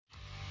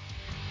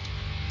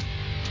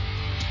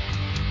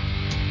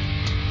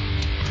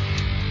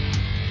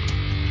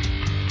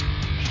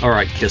All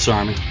right, KISS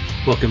Army,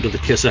 welcome to the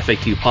KISS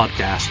FAQ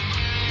podcast.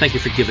 Thank you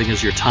for giving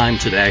us your time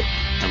today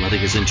and letting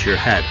us into your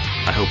head.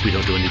 I hope we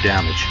don't do any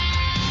damage.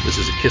 This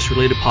is a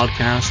KISS-related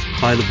podcast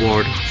by the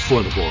board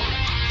for the board.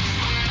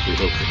 We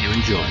hope that you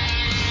enjoy.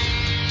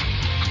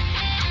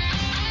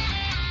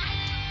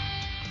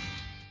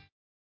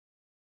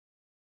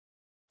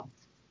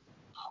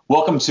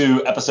 Welcome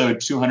to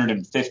episode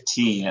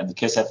 215 of the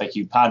KISS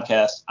FAQ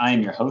podcast. I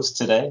am your host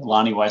today,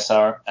 Lonnie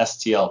Weissauer,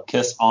 STL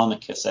KISS on the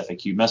KISS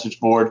FAQ message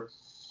board.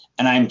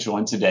 And I am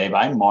joined today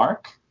by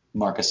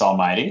Marcus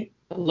Almighty.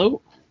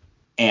 Hello.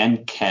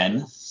 And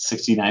Ken,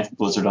 69th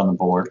Blizzard on the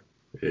board.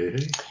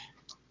 Hey.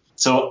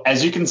 So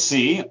as you can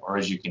see, or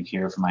as you can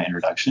hear from my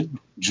introduction,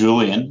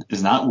 Julian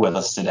is not with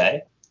us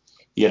today.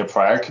 He had a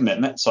prior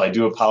commitment, so I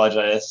do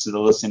apologize to the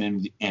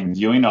listening and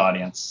viewing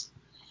audience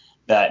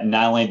that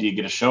not only do you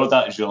get a show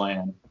without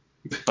Julian,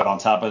 but on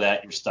top of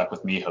that, you're stuck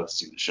with me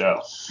hosting the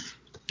show.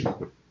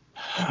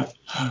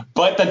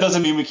 But that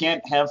doesn't mean we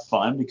can't have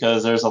fun,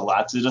 because there's a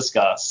lot to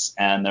discuss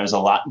and there's a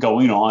lot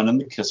going on in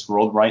the KISS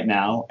world right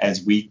now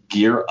as we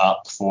gear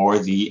up for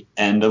the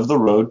end of the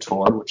road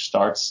tour, which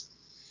starts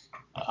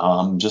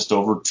just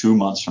over 2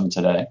 months from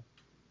today.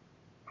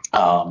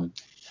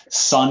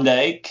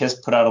 Sunday, KISS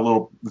put out a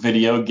little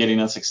video getting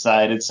us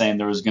excited, saying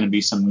there was going to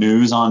be some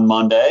news on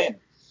Monday.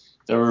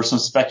 There were some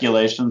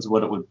speculations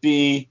what it would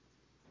be.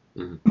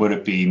 Mm-hmm. Would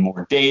it be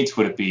more dates?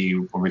 Are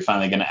we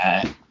finally going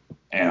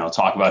to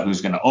talk about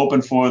who's going to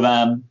open for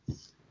them?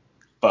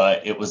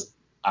 But it was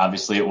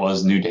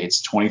new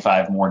dates,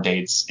 25 more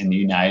dates in the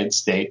United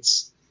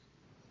States,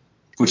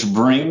 which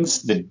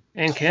brings the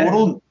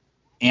total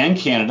and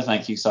Canada.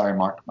 Thank you. Sorry,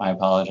 Mark. I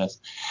apologize.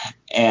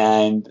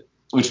 And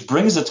which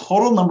brings the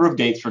total number of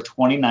dates for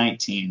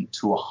 2019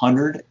 to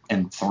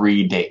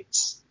 103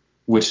 dates,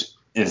 which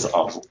is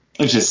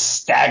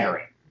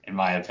staggering in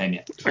my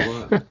opinion.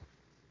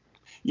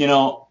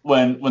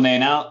 When they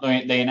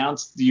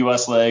announced the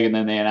U.S. leg, and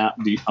then they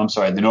announced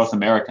the North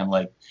American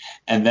leg,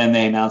 and then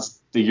they announced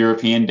the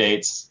European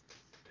dates,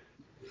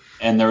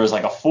 and there was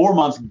like a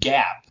 4-month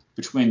gap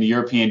between the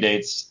European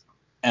dates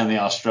and the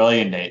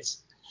Australian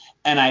dates,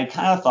 and I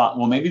kind of thought,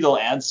 well, maybe they'll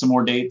add some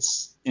more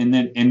dates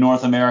in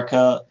North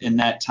America in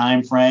that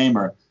time frame,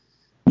 or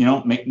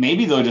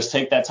maybe they'll just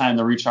take that time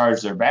to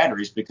recharge their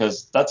batteries,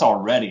 because that's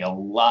already a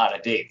lot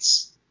of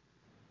dates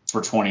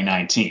for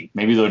 2019.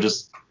 Maybe they'll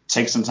just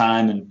take some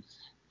time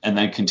and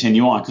then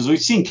continue on, because we've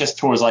seen KISS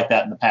tours like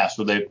that in the past,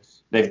 where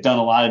they've done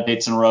a lot of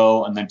dates in a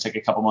row and then take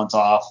a couple months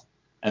off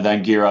and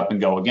then gear up and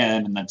go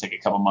again and then take a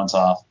couple months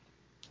off.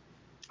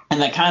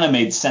 And that kind of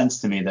made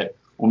sense to me that,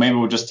 well, maybe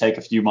we'll just take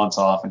a few months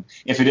off, and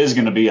if it is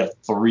going to be a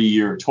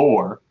 3-year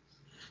tour,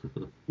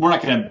 we're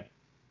not going to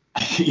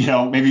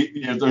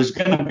maybe there's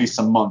going to be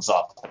some months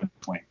off in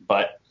between,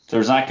 but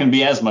there's not going to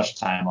be as much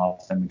time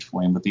off in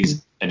between with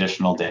these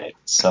additional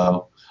dates.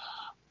 So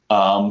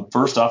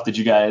first off, did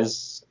you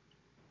guys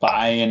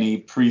buy any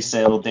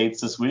pre-sale dates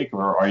this week,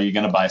 or are you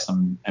going to buy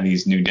some of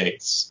these new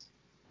dates?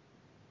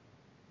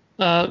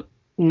 No,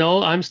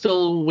 I'm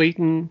still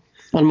waiting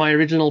on my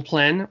original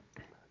plan.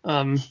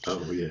 Oh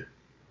yeah.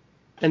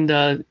 And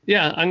I'm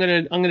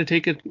gonna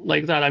take it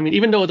like that. I mean,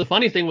 even though the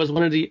funny thing was,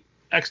 one of the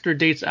extra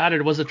dates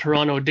added was a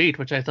Toronto date,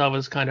 which I thought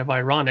was kind of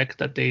ironic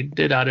that they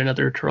did add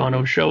another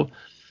Toronto show.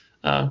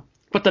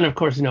 But then, of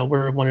course,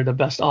 we're one of the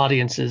best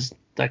audiences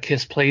that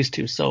KISS plays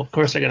to, so of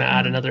course they're going to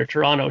add another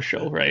Toronto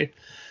show, right?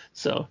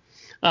 So,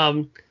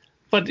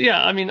 but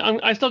yeah, I mean,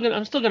 I'm still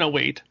gonna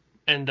wait,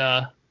 and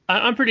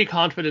I'm pretty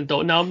confident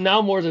though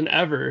now more than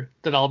ever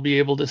that I'll be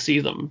able to see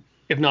them,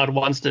 if not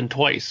once then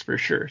twice for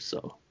sure.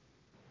 So.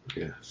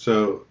 Yeah.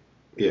 So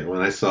yeah,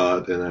 when I saw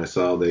it and I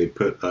saw they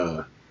put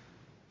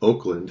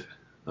Oakland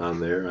on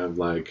there, I'm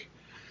like,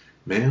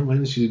 man, why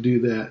didn't you do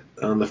that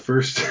on the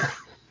first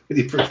when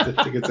you first put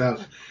tickets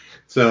out?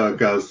 So,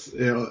 because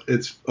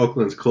it's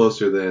Oakland's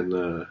closer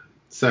than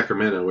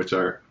Sacramento, which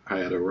I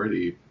had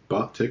already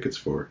bought tickets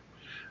for.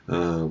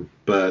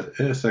 But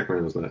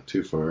Sacramento's not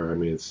too far. I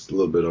mean, it's a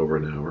little bit over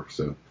an hour.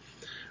 So,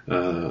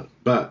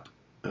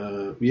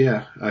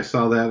 yeah, I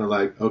saw that and I'm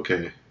like,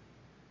 okay,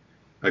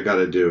 I got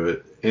to do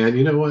it. And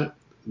you know what?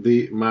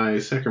 My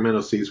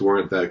Sacramento seats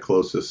weren't that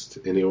closest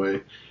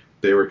anyway.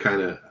 They were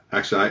kind of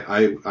actually.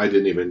 I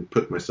didn't even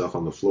put myself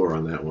on the floor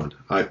on that one.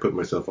 I put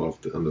myself off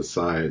on the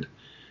side.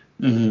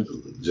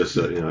 Mm-hmm. Just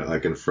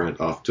like in front,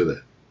 off to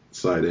the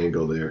side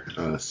angle there,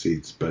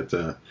 seats. But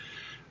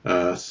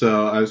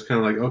so I was kind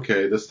of like,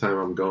 okay, this time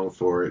I'm going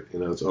for it.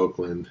 It's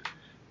Oakland,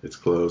 it's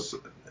close,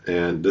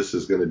 and this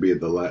is going to be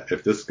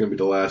if this is going to be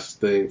the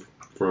last thing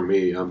for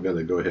me, I'm going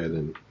to go ahead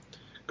and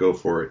go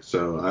for it.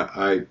 So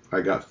I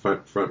got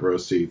front row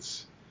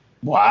seats.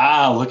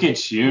 Wow, look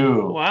at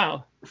you!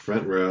 Wow,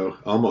 front row,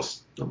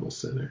 almost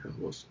center,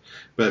 almost,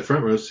 but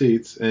front row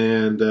seats.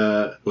 And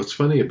what's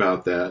funny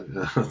about that,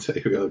 I'll tell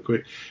you real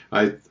quick.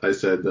 I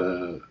said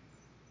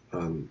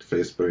on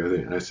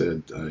Facebook, I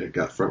said I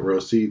got front row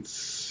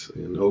seats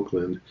in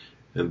Oakland,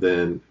 and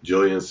then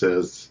Julian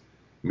says,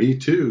 "Me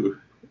too."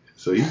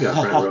 So he got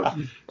front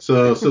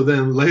row. So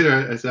then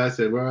later I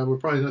said, well, we're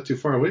probably not too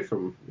far away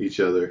from each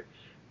other.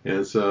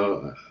 And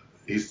so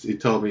he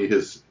told me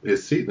his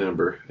seat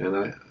number,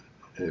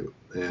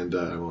 and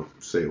I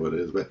won't say what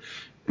it is, but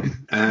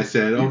and I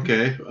said,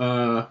 okay,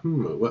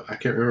 what, I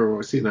can't remember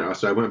what seat number.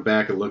 So I went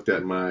back and looked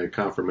at my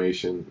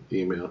confirmation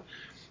email,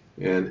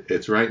 and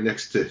it's right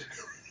next to.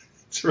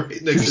 It's right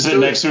next You're to sitting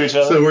next to each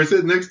other. So we're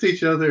sitting next to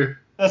each other.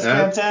 That's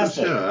at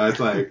fantastic. The show. I was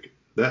like,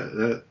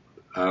 that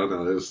I don't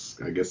know. It was,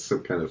 I guess,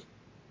 some kind of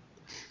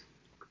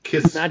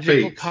kiss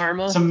Magical fate.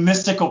 karma. Some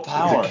mystical It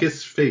power. was a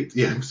kiss fate.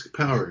 Yeah, mystic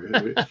power.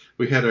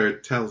 we had our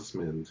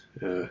talisman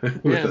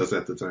with us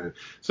at the time.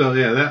 So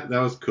yeah,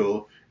 that was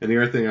cool. And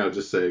the other thing I would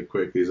just say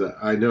quick is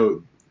I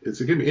know it's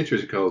going to be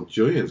interesting because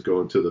Julian's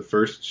going to the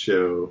first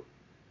show,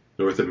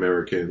 North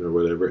American or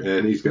whatever,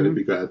 and he's going to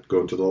be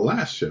going to the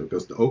last show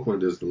because the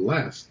Oakland is the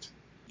last.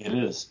 It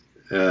is.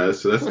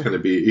 So that's going to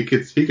be he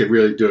could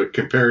really do a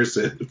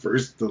comparison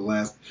first to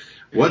last.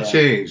 What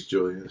changed,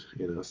 Julian?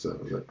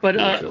 So but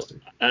interesting.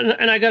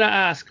 And I gotta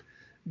ask,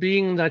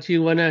 being that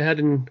you went ahead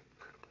and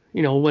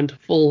went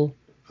full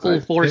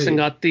force and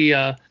got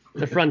the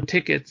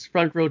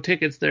front row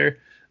tickets there,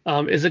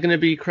 is it going to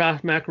be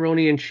Kraft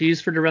macaroni and cheese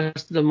for the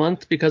rest of the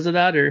month because of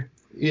that, or?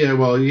 Yeah,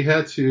 well, you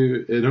had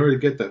to, in order to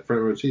get that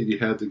front row seat, you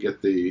had to get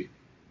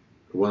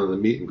one of the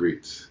meet and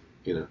greets.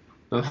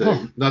 Not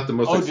the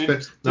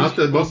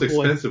most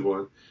expensive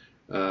one.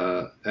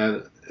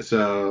 And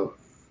so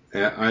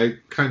I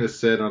kind of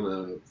said on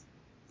a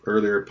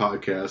earlier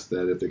podcast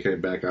that if they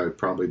came back, I would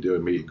probably do a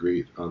meet and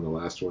greet on the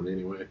last one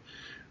anyway.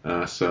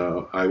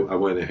 So I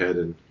went ahead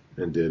and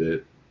did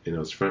it.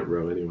 It's front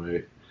row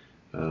anyway.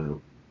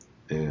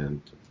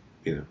 And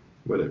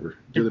whatever.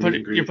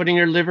 You're putting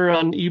your liver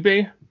on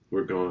eBay?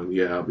 We're going.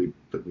 Yeah, I'll be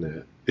putting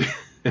that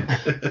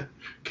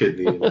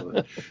kidney and all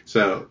that.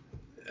 So.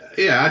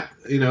 Yeah,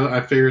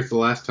 I figure it's the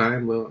last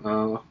time.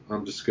 Well,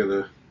 I'm just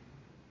gonna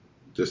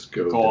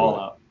go all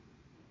out.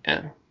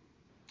 Yeah,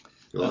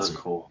 that's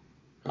cool.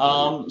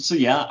 So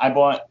yeah, I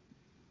bought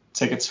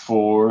tickets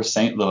for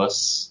St.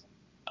 Louis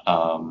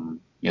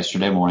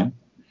yesterday morning.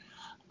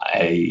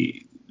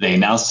 They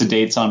announced the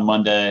dates on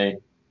Monday,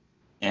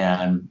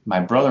 and my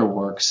brother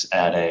works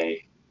at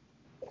a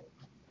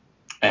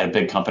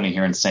big company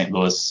here in St.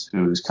 Louis,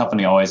 whose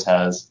company always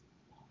has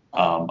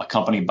a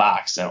company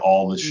box at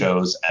all the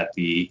shows at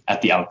the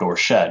outdoor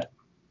shed.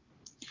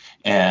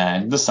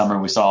 And this summer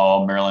we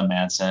saw Marilyn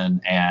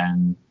Manson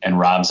and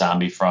Rob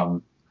Zombie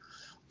from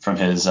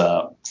his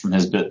club,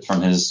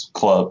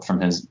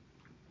 from his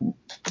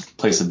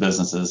place of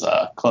business's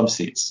club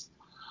seats.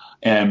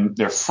 And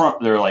they're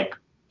like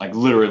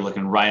literally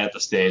looking right at the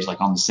stage,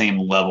 like on the same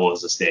level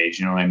as the stage.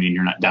 You know what I mean?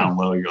 You're not down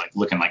low. You're like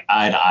looking like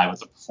eye to eye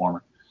with the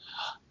performer.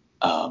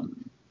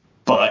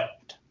 But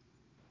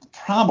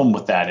problem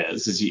with that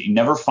is you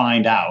never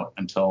find out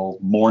until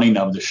morning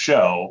of the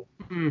show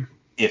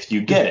if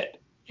you get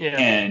it. Yeah.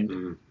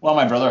 And while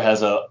my brother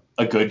has a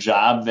good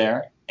job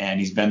there and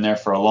he's been there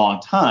for a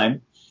long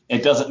time,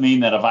 it doesn't mean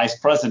that a vice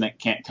president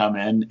can't come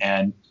in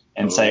and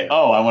say,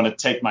 I want to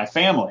take my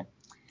family.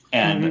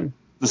 And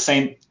the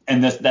same,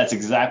 and that's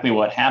exactly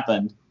what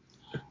happened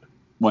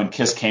when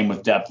Kiss came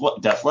with Def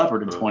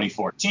Leppard in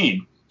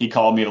 2014. He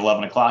called me at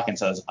 11 o'clock and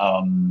says,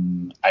 I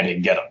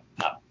didn't get him.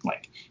 I'm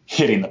like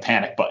hitting the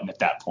panic button at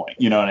that point.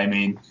 You know what I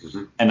mean?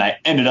 Mm-hmm. And I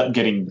ended up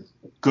getting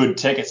good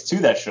tickets to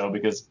that show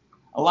because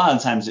a lot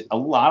of times,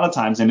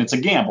 and it's a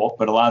gamble,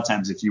 but a lot of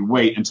times if you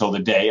wait until the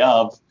day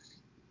of,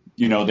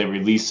 they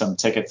release some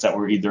tickets that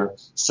were either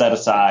set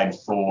aside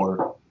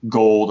for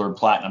gold or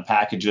platinum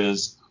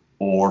packages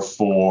or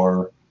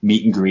for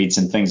meet and greets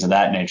and things of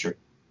that nature.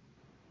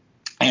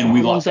 And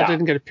we lucked out. That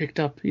didn't get picked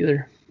up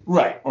either.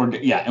 Right.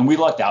 And we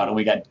lucked out and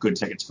we got good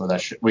tickets for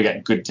that. We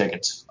got good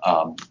tickets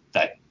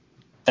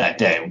that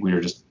day. We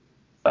were just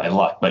by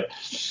luck. But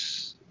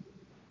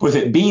with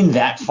it being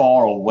that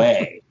far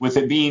away, with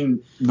it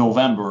being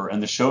November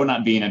and the show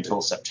not being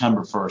until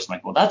September 1st, I'm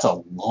like, well, that's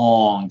a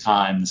long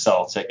time to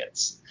sell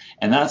tickets.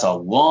 And that's a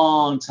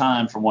long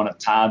time for one of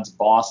Todd's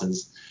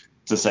bosses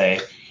to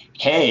say,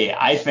 hey,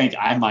 I think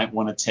I might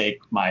want to take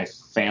my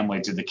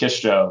family to the Kiss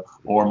show,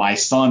 or my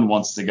son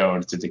wants to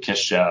go to the Kiss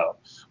show,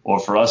 or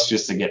for us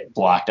just to get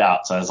blocked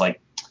out. So I was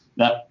like,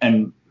 that.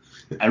 And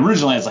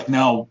originally I was like,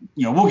 no,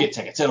 we'll get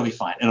tickets. It'll be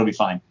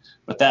fine.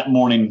 But that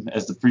morning,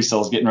 as the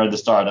pre-sale is getting ready to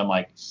start, I'm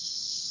like,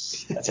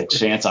 that's a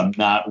chance I'm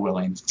not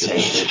willing to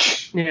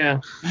take.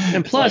 Yeah.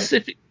 And plus,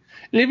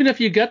 even if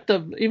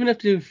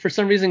you for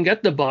some reason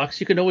get the box,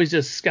 you could always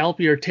just scalp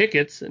your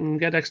tickets and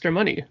get extra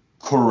money.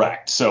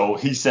 Correct. So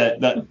he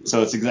said that.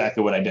 So it's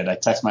exactly what I did. I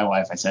texted my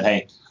wife. I said,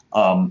 hey,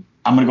 I'm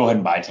going to go ahead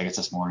and buy tickets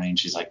this morning. And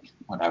she's like,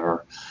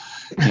 whatever.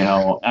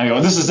 I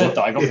go, this is it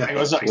though. I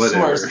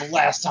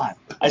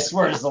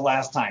swear it's the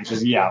last time. She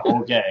says, yeah,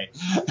 okay.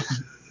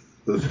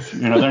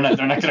 They're not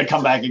going to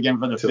come back again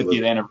for the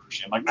 50th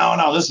anniversary. I'm like,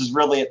 no, this is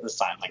really it this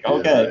time. Like,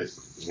 okay.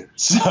 Yeah.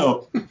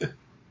 So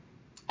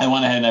I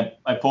went ahead and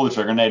I pulled the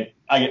trigger, and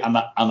I'm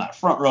not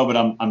front row, but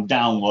I'm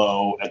down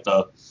low at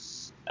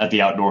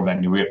the outdoor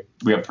venue.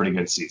 We have pretty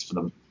good seats for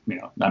them.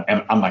 I'm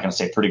not going to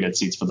say pretty good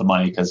seats for the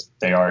money because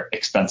they are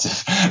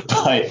expensive,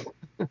 but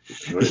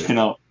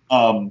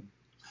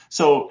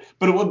So,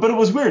 but it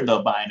was weird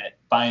though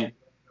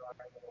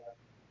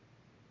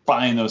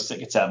buying those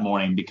tickets that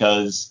morning,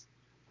 because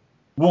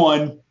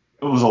one,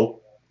 it was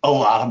a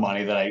lot of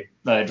money that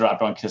I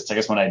dropped on Kiss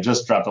tickets when I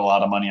just dropped a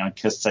lot of money on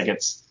Kiss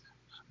tickets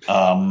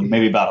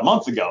maybe about a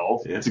month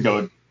ago to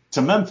go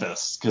to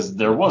Memphis, because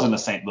there wasn't a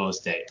St. Louis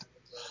date.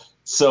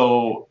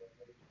 So,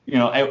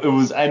 I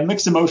had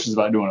mixed emotions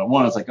about doing it.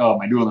 One, I was like, oh,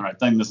 am I doing the right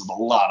thing? This is a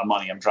lot of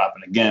money I'm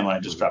dropping again when I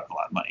just dropped a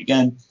lot of money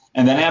again.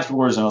 And then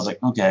afterwards, I was like,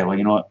 okay, well,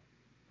 you know what?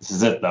 This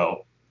is it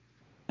though.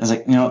 I was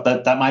like,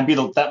 that might be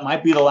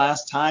the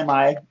last time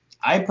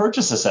I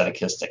purchase a set of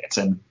Kiss tickets.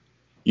 And,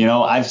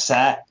 I've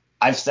sat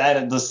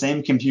at the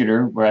same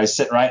computer where I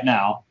sit right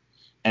now,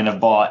 and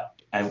I've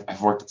worked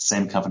at the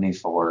same company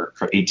for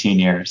 18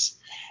 years.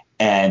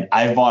 And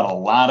I've bought a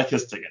lot of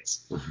Kiss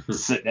tickets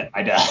sitting at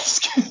my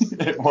desk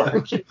at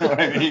work. You know what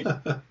I mean?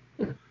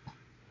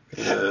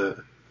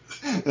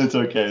 It's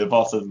okay. The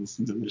boss doesn't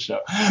listen to the show.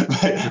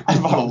 But I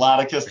bought a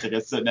lot of Kiss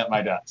tickets sitting at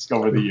my desk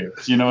over the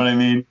years. You know what I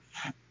mean?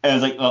 And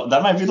it's like, well,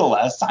 that might be the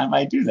last time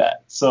I do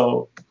that.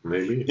 So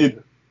maybe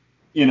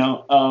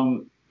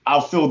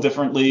I'll feel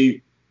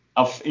differently.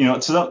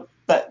 So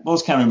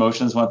those kind of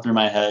emotions went through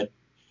my head,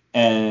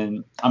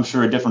 and I'm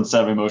sure a different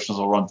set of emotions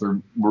will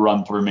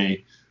run through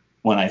me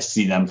when I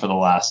see them for the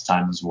last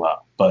time as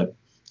well. But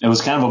it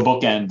was kind of a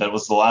bookend. That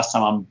was the last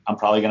time I'm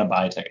probably going to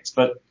buy tickets.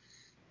 But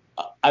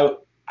I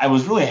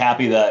was really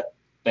happy that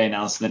they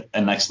announced the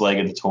next leg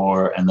of the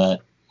tour, and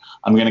that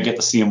I'm going to get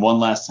to see him one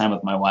last time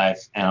with my wife,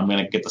 and I'm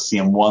going to get to see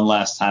him one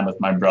last time with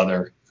my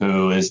brother,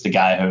 who is the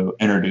guy who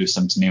introduced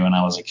him to me when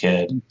I was a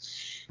kid.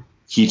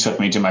 He took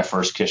me to my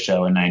first Kiss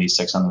show in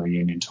 '96 on the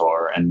reunion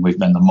tour, and we've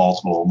been to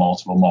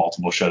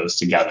multiple shows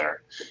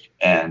together.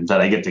 And that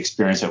I get to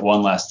experience it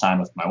one last time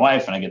with my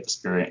wife, and I get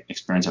to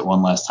experience it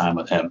one last time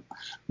with him,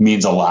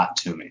 means a lot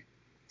to me.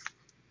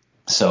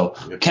 So,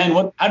 Ken,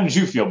 how did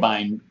you feel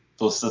buying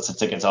those sets of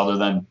tickets, other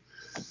than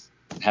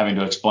having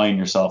to explain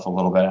yourself a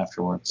little bit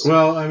afterwards?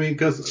 Well, I mean,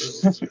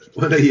 because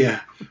when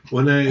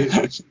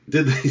I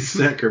did the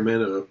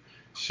Sacramento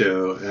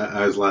show,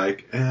 I was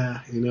like,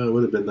 it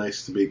would have been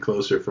nice to be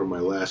closer for my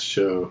last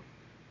show,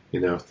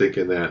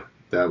 thinking that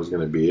was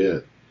going to be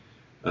it.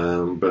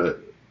 But,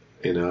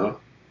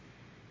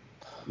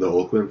 the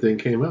Oakland thing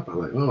came up. I'm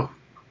like,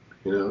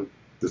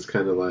 this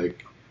kind of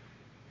like,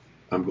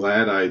 I'm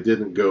glad I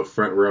didn't go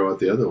front row at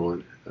the other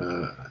one.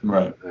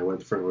 Right. I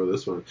went front row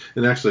this one.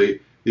 And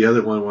actually, the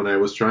other one, when I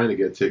was trying to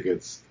get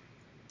tickets,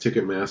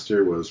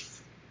 Ticketmaster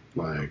was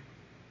like,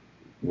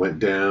 went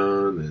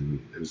down,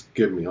 and it was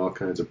giving me all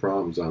kinds of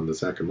problems on the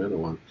Sacramento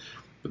one.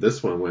 But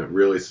this one went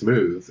really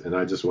smooth, and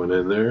I just went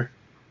in there,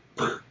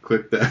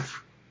 clicked that,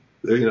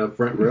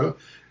 front row,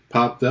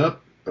 popped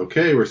up.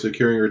 Okay, we're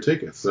securing your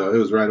tickets. So it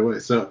was right away.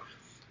 So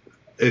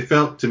it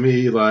felt to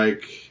me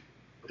like,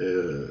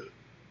 this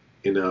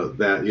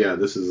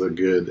is a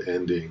good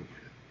ending.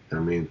 I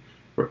mean,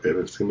 if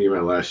it's going to be my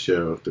last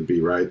show, to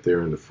be right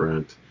there in the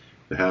front,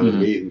 to have a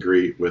meet and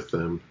greet with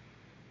them,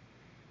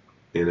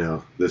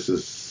 this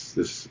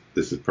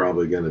is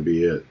probably going to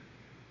be it.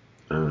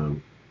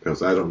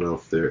 Because I don't know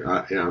if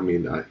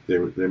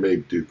they may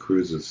do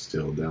cruises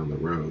still down the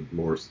road,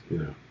 more,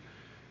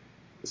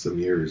 some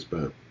years,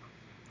 but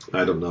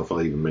I don't know if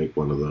I'll even make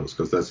one of those,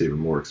 because that's even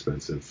more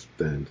expensive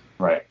than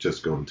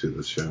just going to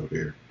the show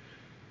here.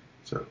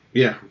 So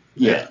I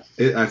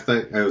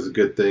think it was a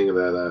good thing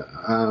that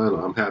I don't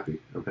know. I'm happy.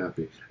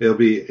 It'll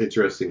be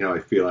interesting how I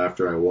feel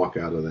after I walk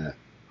out of that,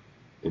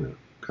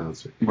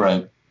 concert.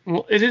 Right.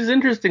 Well, it is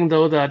interesting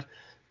though that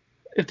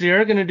if they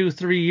are going to do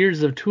 3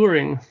 years of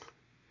touring,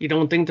 you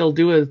don't think they'll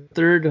do a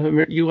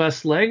third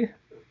U.S. leg?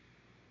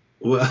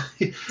 Well,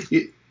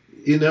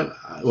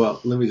 well,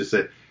 let me just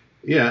say,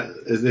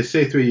 as they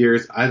say 3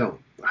 years, I don't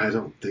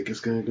think it's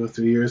going to go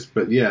 3 years.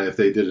 But if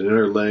they did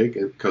another leg,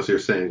 because they're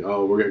saying,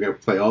 oh, we're going to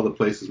play all the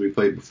places we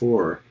played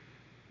before,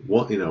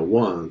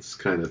 once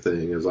kind of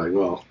thing, is like,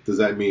 well, does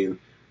that mean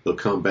they'll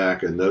come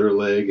back another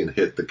leg and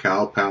hit the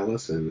Cow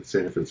Palace in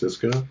San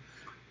Francisco?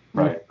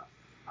 Right.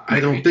 I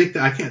don't think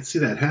I can't see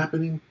that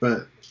happening,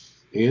 but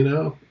you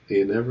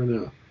never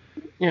know.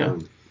 Yeah.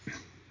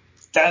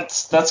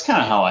 That's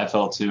kind of how I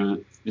felt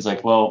too. It's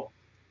like, well,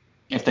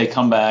 if they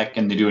come back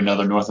and they do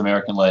another North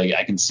American leg,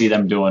 I can see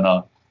them doing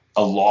a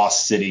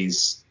Lost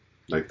Cities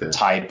like that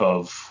type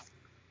of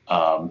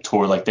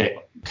tour, like they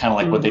kind of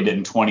like what they did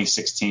in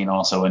 2016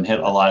 also, and hit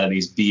a lot of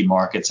these B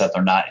markets that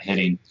they're not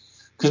hitting.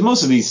 Because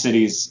most of these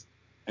cities,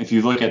 if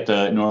you look at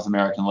the North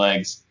American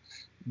legs,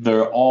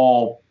 they're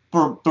all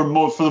for the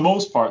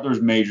most part,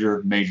 there's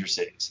major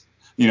cities.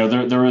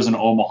 There is an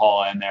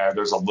Omaha in there.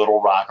 There's a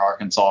Little Rock,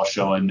 Arkansas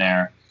show in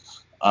there.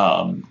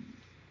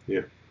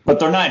 But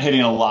they're not hitting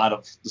a lot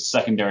of the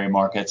secondary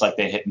markets like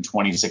they hit in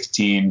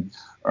 2016,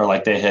 or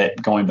like they hit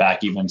going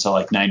back even to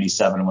like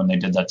 97 when they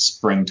did that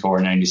spring tour,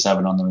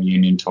 97 on the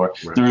reunion tour.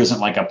 Right. There isn't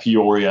like a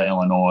Peoria,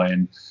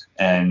 Illinois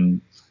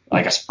and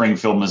like a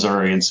Springfield,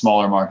 Missouri, and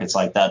smaller markets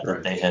like that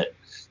they hit.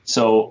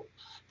 So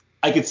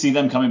I could see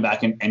them coming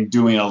back and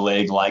doing a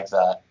leg like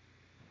that.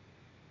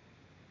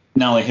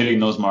 not only hitting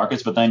those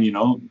markets, but then,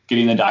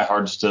 getting the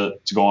diehards to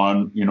go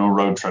on,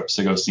 road trips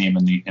to go see him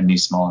in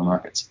these smaller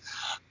markets.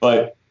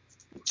 But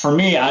for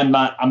me,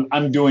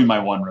 I'm doing my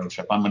one road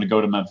trip. I'm going to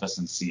go to Memphis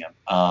and see him.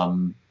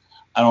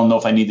 I don't know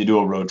if I need to do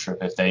a road trip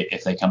if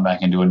they come back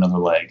and do another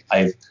leg.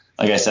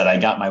 Like I said, I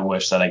got my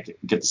wish that I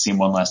get to see him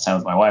one last time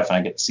with my wife, and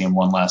I get to see him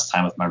one last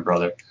time with my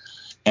brother.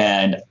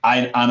 And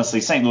I honestly,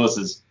 St. Louis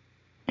is,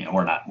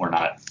 we're not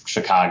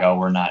Chicago,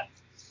 we're not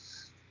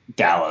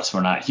Dallas,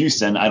 we're not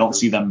Houston. I don't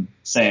see them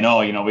saying, oh,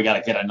 we got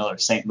to get another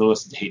St.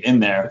 Louis date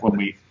in there when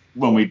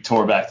we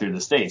tour back through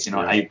the states.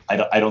 I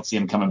don't see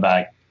him coming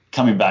back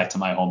to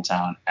my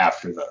hometown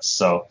after this.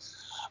 So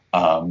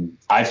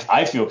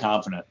I feel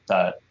confident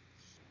that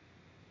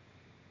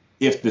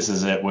if this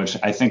is it, which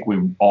I think we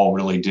all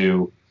really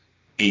do,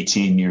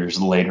 18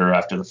 years later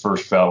after the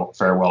first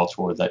farewell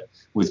tour, that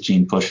with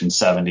Gene pushing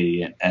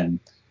 70 and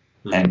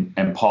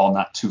Paul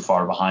not too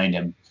far behind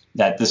him,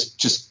 that this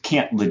just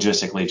can't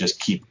logistically just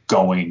keep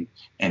going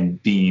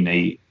and being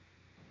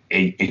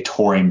a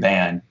touring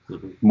band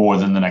more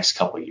than the next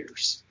couple of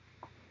years.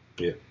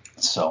 Yeah.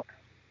 So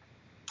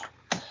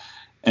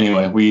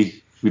anyway,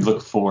 we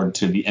look forward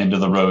to the end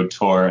of the road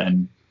tour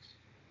and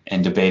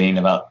debating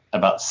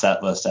about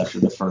set list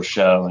after the first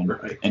show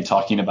and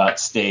talking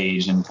about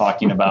stage and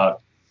talking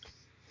about,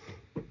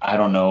 I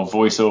don't know,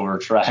 voiceover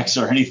tracks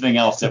or anything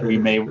else that we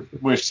may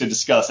wish to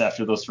discuss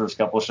after those first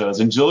couple of shows.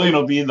 And Julian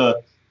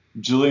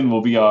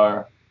will be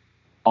our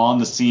on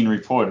the scene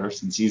reporter,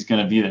 since he's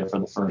going to be there for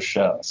the first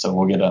show. So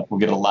we'll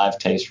get a live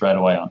taste right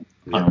away on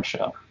our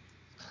show.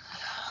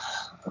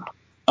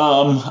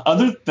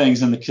 Other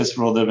things in the KISS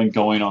world that have been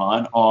going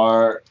on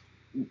are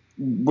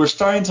we're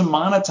starting to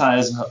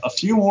monetize a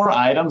few more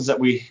items that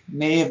we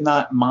may have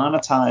not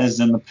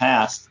monetized in the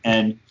past.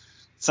 And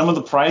some of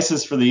the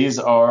prices for these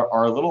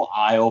are a little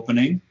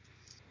eye-opening.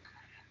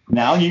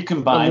 Now you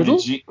can buy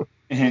the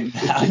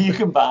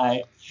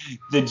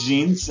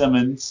Gene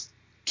Simmons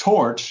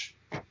torch,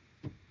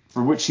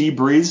 for which he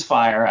breathes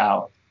fire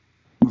out,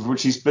 for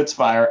which he spits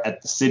fire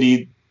at the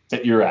city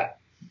that you're at.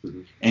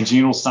 Mm-hmm. And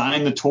Gene will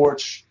sign the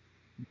torch.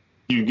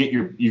 You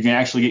can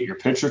actually get your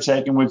picture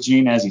taken with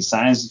Gene as he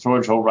signs the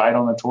torch. He'll write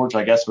on the torch,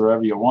 I guess,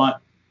 wherever you want,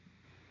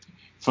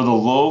 for the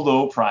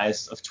low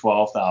price of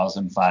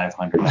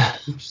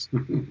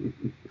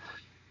 $12,500.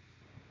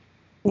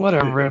 What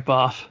a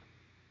ripoff.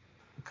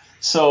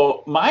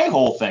 So my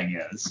whole thing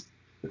is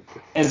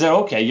that,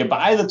 okay, you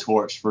buy the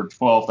torch for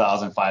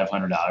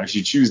 $12,500.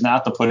 You choose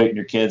not to put it in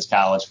your kid's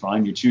college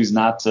fund. You choose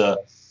not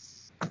to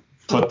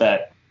put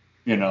that,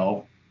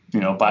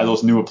 buy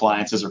those new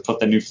appliances or put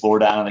the new floor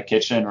down in the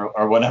kitchen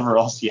or whatever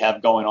else you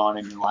have going on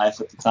in your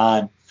life at the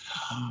time.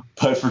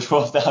 But for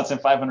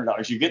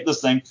 $12,500, you get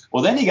this thing.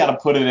 Well, then you got to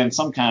put it in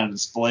some kind of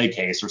display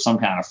case or some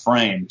kind of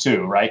frame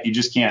too, right? You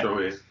just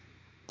can't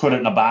put it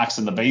in a box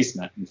in the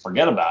basement and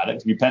forget about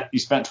it. You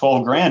spent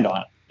 $12,000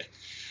 on it.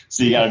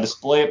 So you got to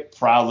display it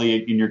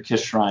proudly in your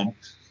KISS shrine.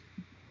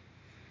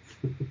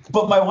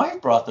 But my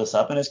wife brought this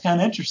up, and it's kind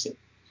of interesting.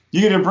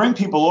 You got to bring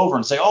people over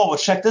and say, oh, well,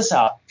 check this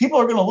out. People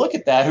are going to look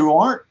at that who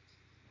aren't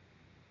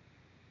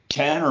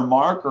Ken or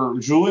Mark or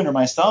Julian or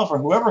myself or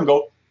whoever and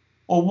go,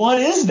 well, what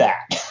is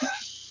that?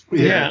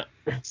 Yeah.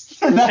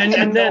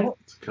 and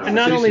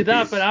not only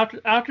that, but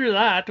after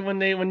that,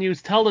 when you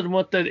tell them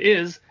what that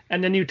is,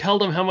 and then you tell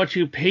them how much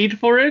you paid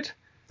for it,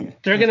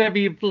 they're going to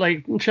be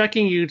like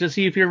checking you to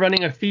see if you're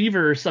running a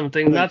fever or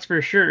something. That's for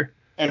sure.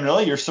 And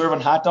really, you're serving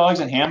hot dogs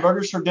and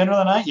hamburgers for dinner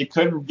tonight? You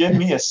couldn't give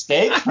me a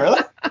steak?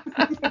 Really?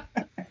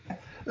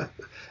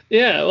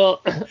 Yeah,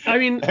 well, I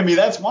mean,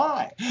 that's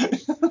why.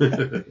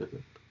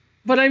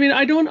 But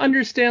I don't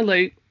understand,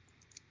 like,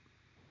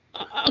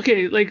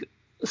 okay, like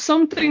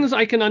some things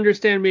I can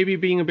understand maybe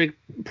being a bit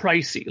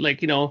pricey,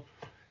 like,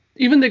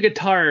 even the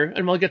guitar,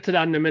 and we'll get to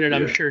that in a minute,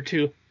 I'm sure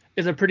too,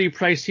 is a pretty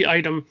pricey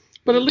item.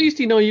 But at least,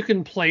 you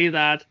can play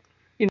that,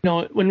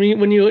 when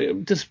you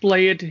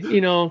display it,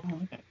 you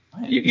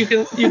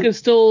can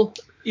still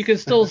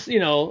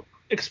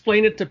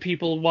explain it to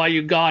people why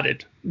you got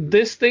it.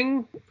 This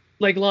thing,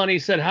 like Lonnie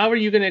said, how are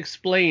you going to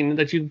explain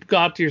that you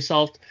got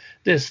yourself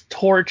this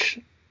torch,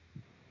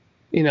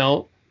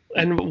 and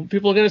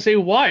people are going to say,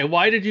 why?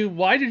 Why did you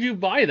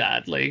buy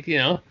that? Like,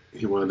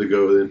 He wanted to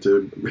go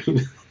into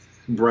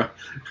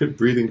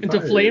breathing into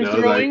fire, flame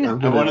throwing.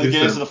 I wanted to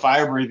get into the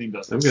fire breathing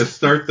business. I'm going to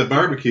start the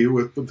barbecue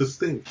with this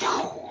thing.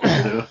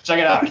 Check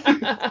it out.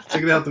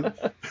 Check it out.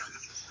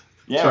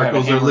 Yeah, we're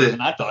having hamburgers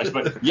and hot dogs,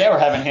 but we're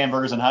having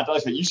hamburgers and hot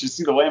dogs, but you should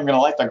see the way I'm going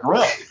to light the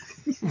grill.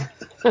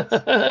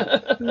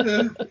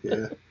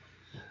 Yeah.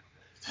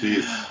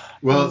 Jeez.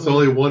 Well, it's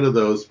only one of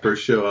those per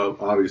show,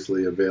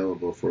 obviously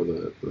available for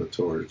the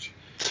torch,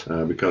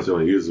 because they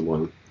only use the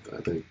one, I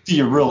think.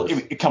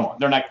 Come on,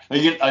 they're not. Are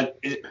they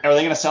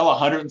going to sell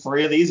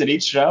 103 of these at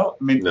each show?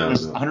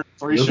 There's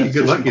 103 shows. You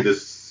get lucky to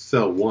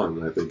sell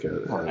one, I think, at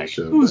a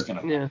show. Who's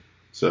going to? Yeah.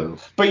 So.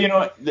 But you know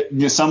what?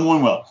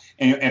 Someone will,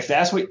 and if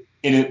that's what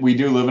we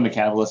do, live in a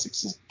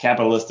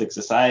capitalistic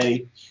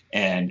society,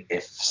 and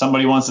if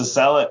somebody wants to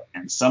sell it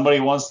and somebody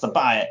wants to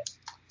buy it,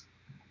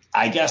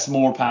 I guess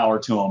more power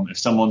to them if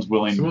someone's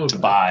willing to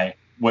buy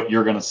what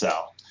you're going to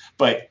sell.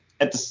 But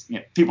at this,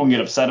 people can get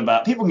upset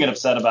about.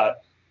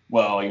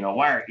 Well,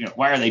 why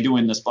are they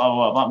doing this?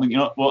 Blah blah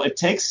blah. Well, it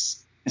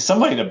takes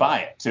somebody to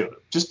buy it too.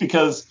 Just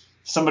because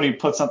somebody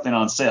puts something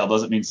on sale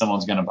doesn't mean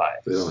someone's going to buy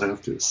it. They don't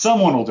have to.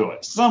 Someone will do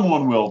it.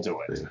 Someone will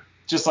do it. Yeah.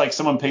 Just like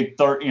someone paid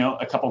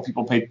a couple of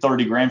people paid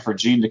 $30,000 for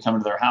Gene to come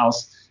into their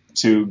house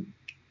to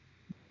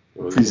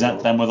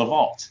present them with a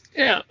vault.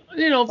 Yeah,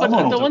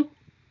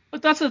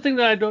 but that's the thing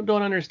that I don't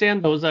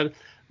understand though, is that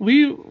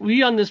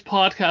we on this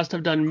podcast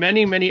have done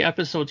many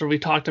episodes where we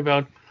talked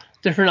about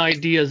different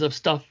ideas of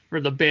stuff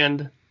for the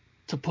band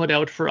to put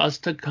out for us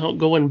to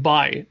go and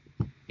buy,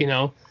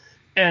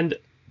 and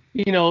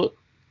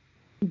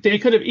they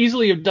could have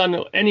easily have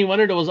done any one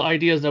of those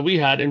ideas that we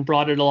had and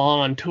brought it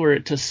along on tour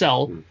to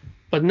sell,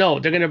 but no,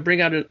 they're going to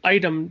bring out an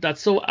item that's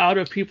so out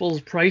of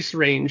people's price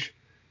range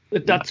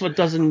that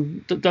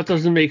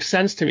doesn't make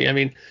sense to me. I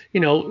mean,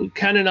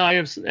 Ken and I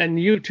have, and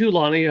you too,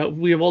 Lonnie,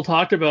 we have all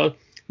talked about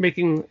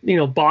making,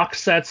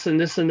 box sets and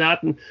this and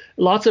that, and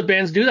lots of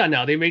bands do that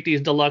now. They make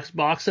these deluxe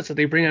box sets that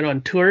they bring out on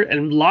tour,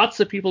 and lots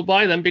of people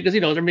buy them because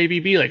there maybe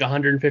be like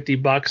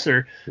 $150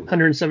 or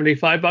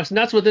 $175, and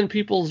that's within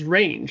people's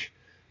range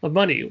of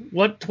money.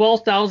 What,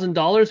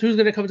 $12,000? Who's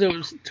going to come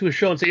to a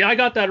show and say, yeah, I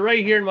got that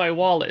right here in my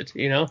wallet?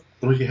 Well,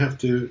 you have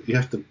to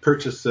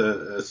purchase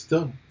a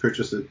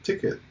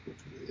ticket.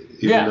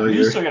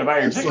 You still got to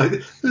buy your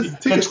ticket. The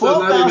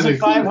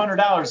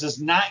 $12,500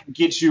 does not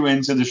get you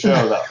into the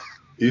show, though.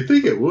 You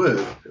think it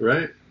would,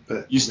 right?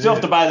 But you still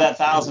have to buy that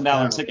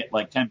 $1,000 ticket,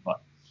 like $10.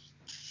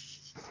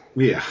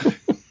 Yeah,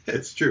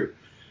 it's true.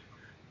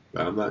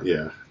 But I'm not.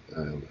 Yeah, I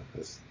don't know.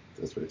 That's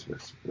way too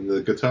much. And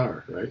the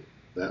guitar, right?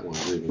 That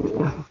one's even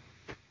more.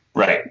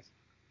 Right.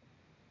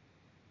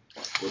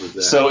 What is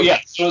that? So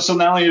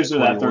not only is there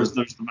that,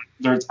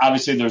 there's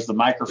obviously the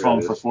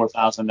microphone for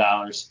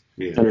 $4,000.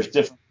 Yeah. There's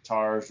different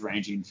guitars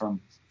ranging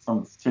from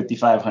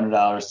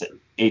 $5,500 to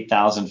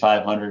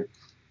 $8,500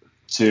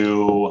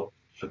 to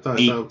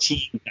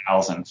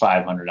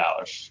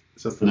 $18,500.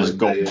 Something like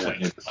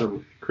that,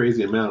 some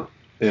crazy amount.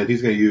 And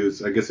he's going to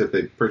use, I guess, if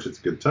they purchase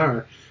a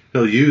guitar,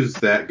 he'll use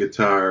that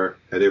guitar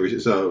at every.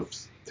 So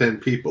 10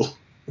 people.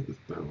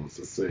 I want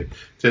to say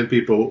 10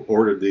 people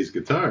ordered these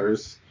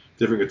guitars,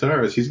 different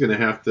guitars. He's going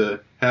to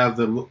have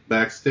them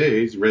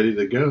backstage ready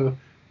to go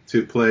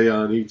to play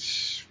on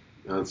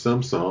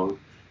some song.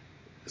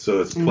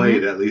 So it's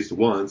played at least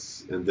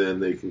once, and then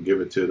they can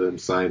give it to them,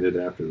 sign it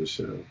after the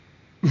show.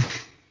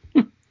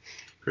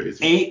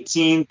 Crazy.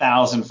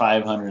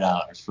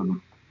 $18,500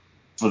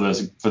 for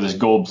this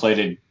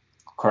gold-plated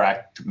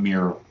cracked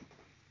mirror,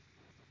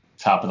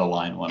 top of the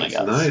line one. That's I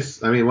guess.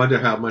 Nice. I mean, wonder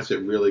how much it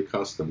really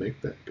costs to make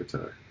that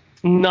guitar.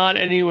 Not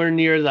anywhere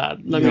near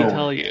that, let me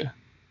tell you.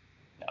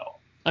 No.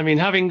 I mean,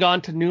 having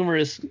gone to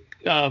numerous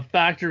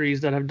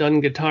factories that have done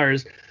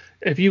guitars,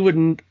 if you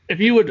would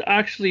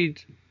actually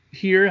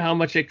hear how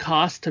much it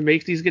costs to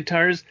make these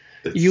guitars,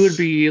 you would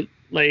be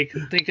like,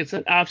 think it's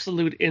an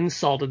absolute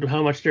insult of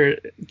how much they're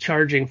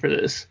charging for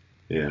this.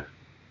 Yeah.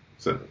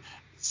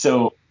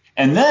 So,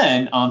 and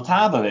then on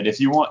top of it, if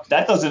you want,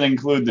 that doesn't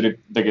include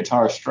the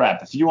guitar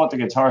strap. If you want the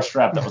guitar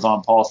strap that was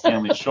on Paul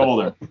Stanley's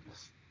shoulder,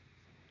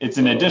 it's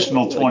an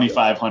additional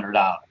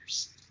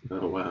 $2,500.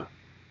 Oh wow.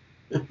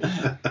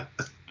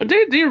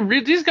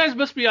 These guys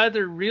must be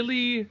either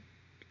really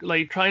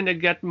like trying to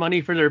get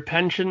money for their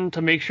pension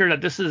to make sure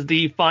that this is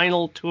the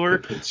final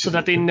tour so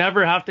that they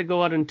never have to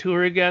go out and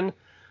tour again.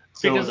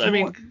 Because,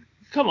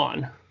 come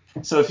on.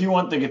 So if you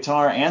want the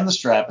guitar and the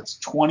strap, it's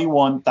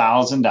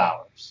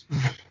 $21,000.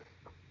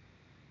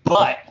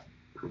 But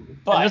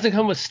it doesn't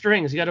come with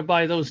strings. You got to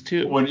buy those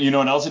too. You know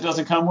what else it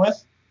doesn't come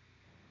with?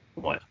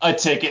 What? A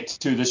ticket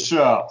to the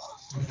show.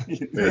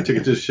 Yeah, a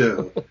ticket to the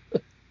show.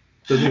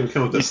 Doesn't even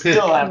come with a pick. You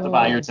still have to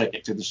buy your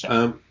ticket to the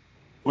show.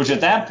 Which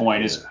at that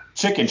point is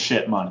chicken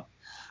shit money.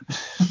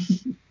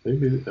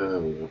 Maybe, I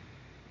don't know.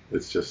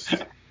 It's just...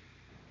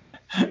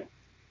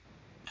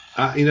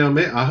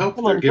 I hope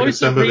they're giving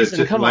some of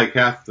it like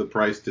half the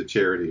price to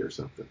charity or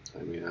something.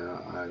 I mean,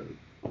 I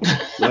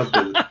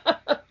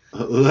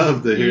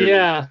love to hear.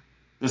 Yeah.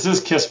 This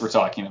is KISS we're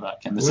talking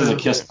about, Ken. This is a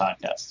KISS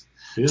podcast.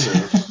 Is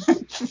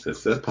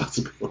that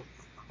possible?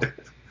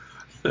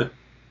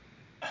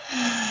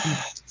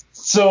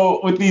 So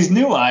with these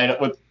new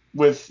items,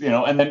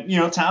 and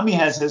then Tommy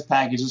has his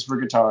packages for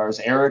guitars.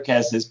 Eric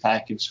has his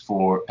packages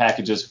for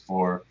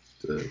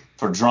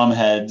drum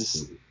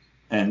heads.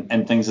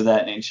 And things of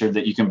that nature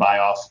that you can buy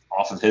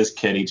off of his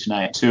kit each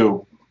night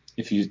too,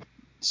 if you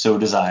so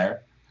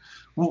desire.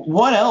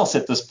 What else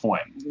at this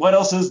point? What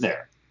else is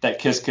there that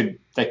KISS could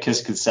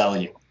sell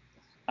you?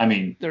 I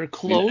mean, their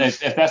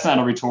clothes. If that's not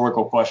a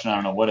rhetorical question, I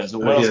don't know what is.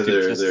 What else could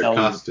KISS sell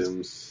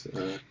costumes.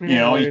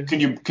 You?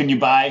 Can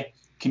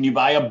you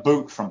buy a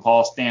boot from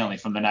Paul Stanley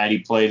from the night he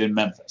played in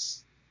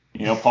Memphis?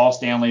 Paul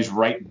Stanley's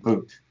right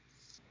boot.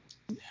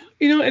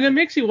 And it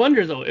makes you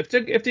wonder though, if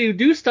they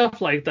do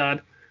stuff like that.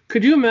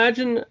 Could you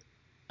imagine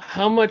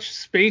how much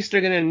space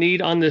they're going to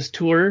need on this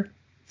tour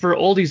for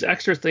all these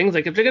extra things?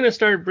 Like if they're going to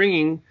start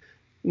bringing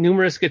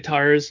numerous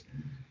guitars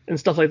and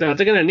stuff like that.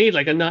 They're gonna need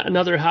like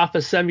another half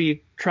a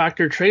semi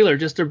tractor trailer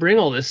just to bring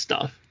all this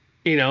stuff.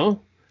 Yeah.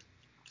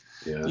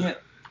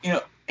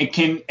 It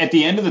can at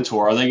the end of the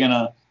tour. Are they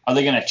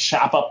gonna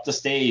chop up the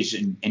stage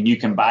and you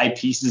can buy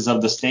pieces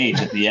of the stage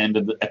at the end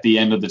of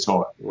the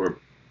tour? Or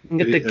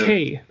get the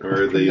K.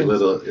 Or the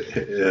little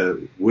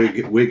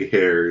wig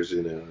hairs,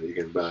 you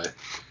can buy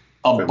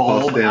A from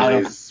bulb Paul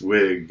Stanley's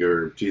wig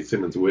or Gene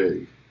Simmons'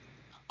 wig.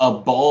 A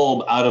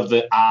bulb out of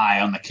the eye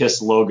on the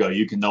Kiss logo.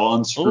 They'll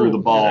unscrew the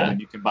bulb and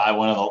you can buy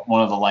one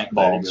of the light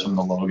bulbs from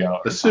the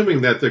logo.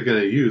 Assuming that they're going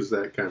to use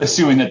that kind of.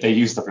 Assuming that they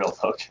use the real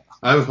logo.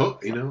 I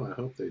hope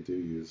they do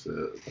use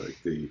like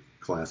the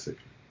classic.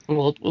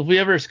 Well, if we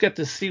ever get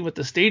to see what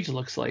the stage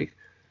looks like.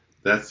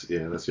 That's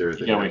the other thing.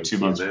 You gotta wait 2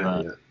 months for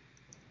that.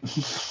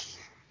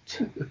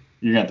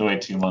 You're gonna have to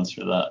wait 2 months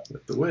for that.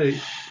 Have to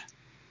wait.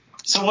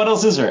 So what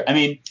else is there? I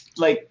mean,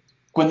 like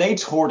when they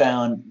tore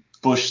down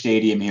Busch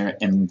Stadium here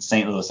in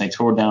St. Louis, they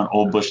tore down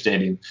old Busch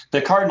Stadium.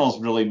 The Cardinals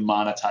really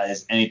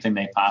monetized anything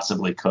they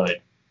possibly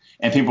could,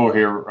 and people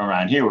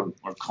around here were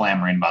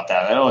clamoring about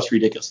that. Oh, it's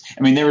ridiculous.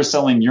 I mean, they were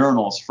selling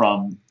urinals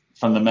from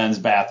the men's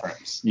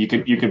bathrooms. You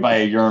could buy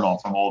a urinal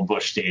from old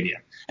Busch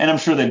Stadium, and I'm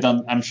sure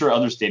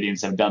other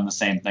stadiums have done the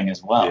same thing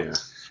as well. Yeah.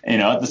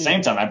 At the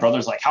same time, my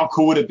brother's like, how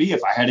cool would it be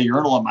if I had a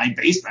urinal in my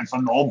basement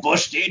from the old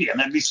Busch Stadium?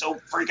 That'd be so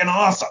freaking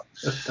awesome.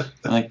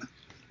 I'm like,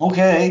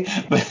 okay,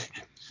 but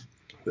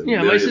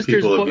yeah, my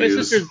sister's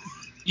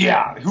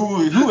yeah,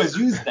 who has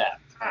used that?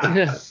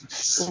 Yeah.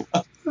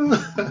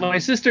 My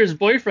sister's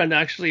boyfriend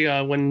actually,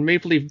 when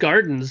Maple Leaf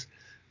Gardens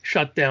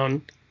shut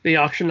down, they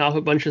auctioned off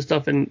a bunch of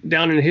stuff, and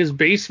down in his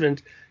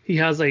basement, he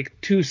has like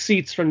 2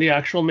 seats from the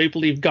actual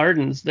Maple Leaf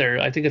Gardens there.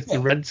 I think it's the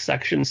red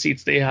section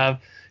seats they have.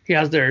 He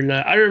has there, and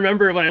I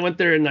remember when I went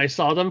there and I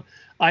saw them,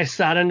 I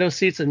sat in those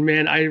seats, and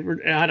man, I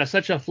had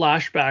such a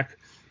flashback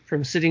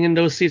from sitting in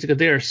those seats because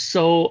they are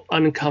so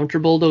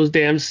uncomfortable, those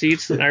damn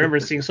seats. And I remember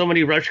seeing so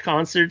many Rush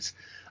concerts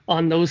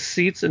on those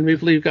seats in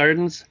Maple Leaf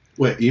Gardens.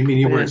 Wait, you mean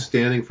you weren't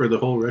standing for the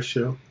whole Rush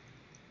show?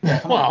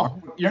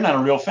 Well, you're not a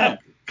real fan.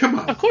 Come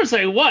on. Of course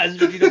I was.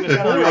 But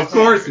of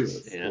course he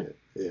was.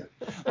 Yeah.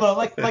 Well,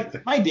 like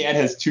my dad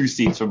has 2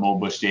 seats from old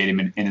Busch Stadium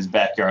in his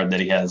backyard that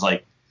he has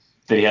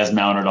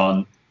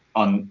mounted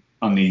on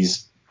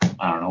these,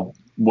 I don't know,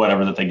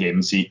 whatever that they gave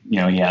him seat. He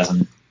has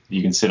them.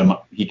 You can sit them.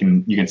 You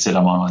can sit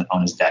them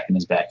on his deck in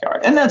his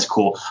backyard, and that's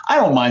cool. I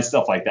don't mind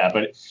stuff like that,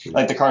 but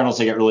like the Cardinals,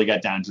 they really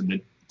got down to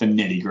the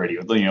nitty gritty.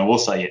 We'll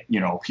say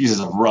pieces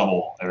of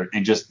rubble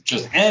and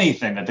just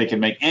anything that they can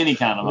make any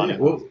kind of money. Yeah,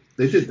 well,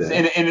 they did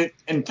that.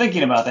 And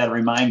thinking about that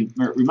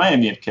reminded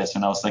me of Kiss,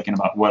 and I was thinking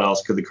about what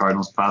else could the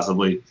Cardinals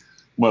possibly,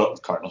 what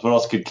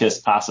else could Kiss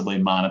possibly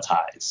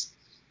monetize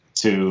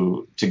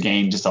to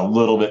gain just a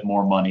little bit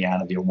more money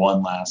out of you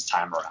one last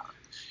time around.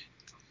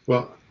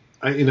 Well,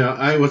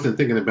 I wasn't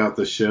thinking about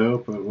the show,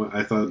 but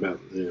I thought about,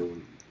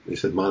 they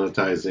said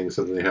monetizing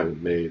something they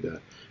haven't made.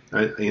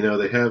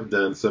 They have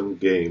done some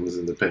games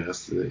in the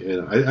past.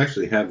 I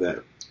actually have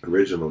that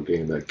original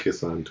game, that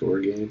Kiss on Tour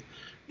game.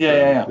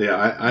 Yeah.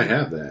 I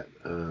have that,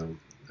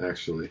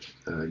 actually.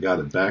 I got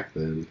it back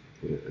then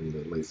in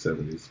the late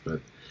 70s,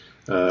 but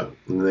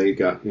they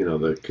got,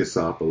 the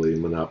Kissopoly,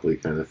 Monopoly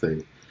kind of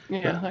thing.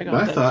 Yeah, I got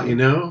but that. I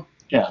thought,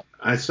 yeah.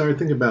 I started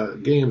thinking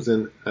about games,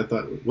 and I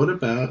thought, what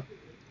about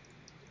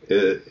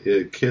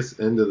a Kiss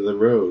End of the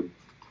Road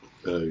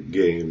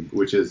game,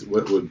 which is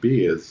what would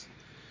be is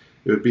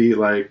it would be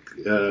like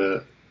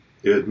it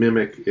would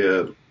mimic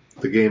the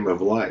Game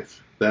of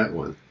Life, that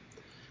one,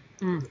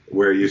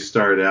 where you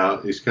start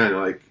out. It's kind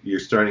of like you're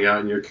starting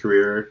out in your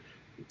career.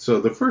 So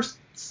the first,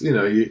 you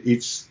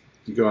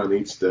go on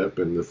each step,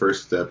 and the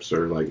first steps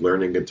are like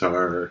learning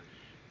guitar,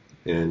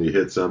 and you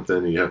hit something,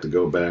 and you have to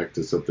go back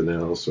to something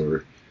else,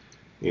 or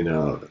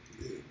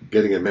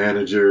getting a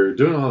manager,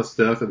 doing all this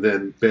stuff, and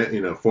then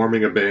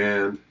forming a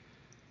band,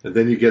 and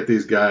then you get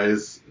these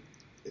guys.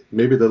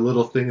 Maybe the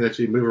little thing that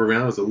you move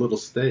around is a little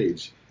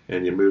stage,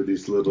 and you move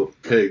these little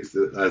pegs.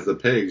 As the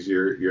pegs,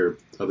 your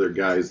other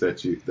guys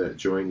that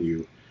join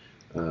you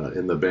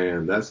in the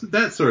band. That's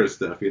that sort of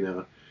stuff,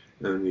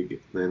 And you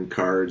get then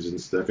cards and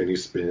stuff, and you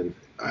spin.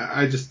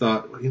 I just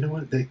thought, well, you know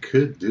what, they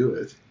could do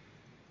it.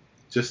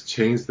 Just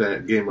change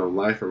that Game of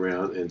Life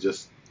around and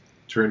just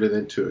turn it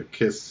into a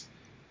Kiss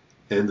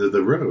End of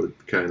the Road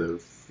kind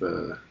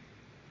of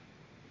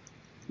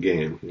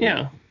game.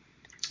 Yeah.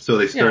 So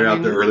they start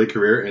out their early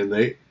career, and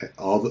they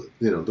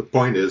the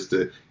point is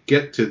to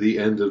get to the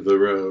end of the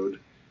road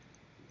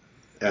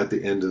at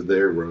the end of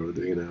their road,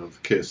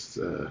 of Kiss.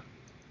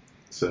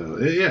 So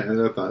yeah,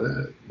 and I thought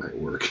that might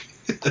work.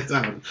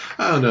 I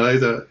don't know. I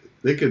thought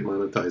they could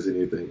monetize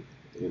anything,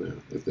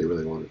 if they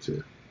really wanted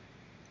to.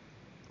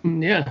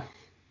 Yeah.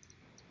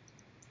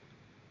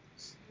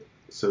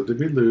 So did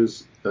we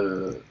lose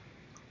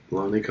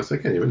Lonnie? Because I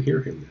can't even hear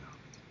him now.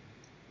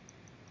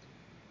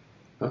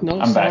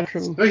 No, I'm back.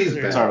 From He's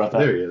back. Sorry about that.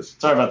 There he is.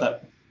 Sorry about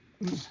that.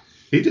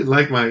 He didn't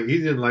like my. I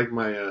didn't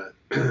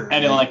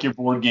like your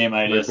board game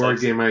idea. So he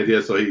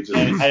just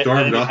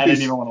stormed off. I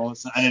didn't even want to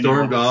listen.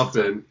 Stormed off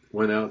and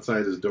went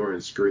outside his door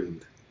and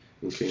screamed.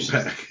 and came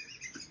back.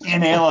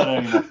 Can't nail it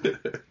anymore.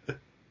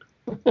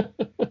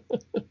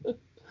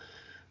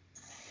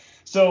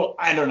 So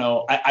I don't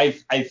know. I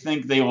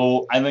think they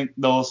will. I think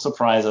they'll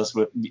surprise us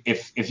with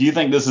if you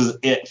think this is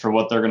it for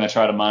what they're going to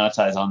try to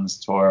monetize on this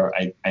tour.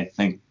 I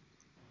think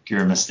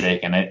you're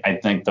mistaken. I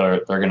think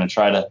they're going to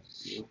try to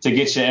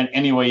get you in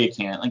any way you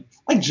can.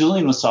 Like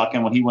Julian was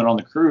talking when he went on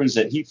the cruise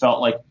that he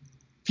felt like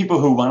people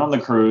who went on the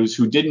cruise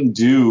who didn't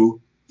do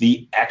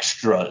the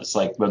extras,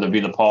 like whether it be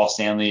the Paul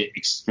Stanley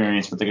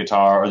experience with the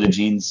guitar or the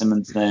Gene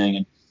Simmons thing,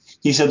 and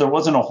he said there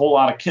wasn't a whole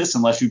lot of Kiss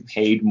unless you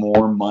paid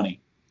more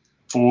money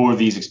for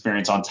these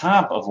experiences on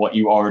top of what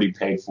you already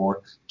paid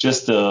for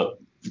just to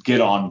get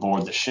on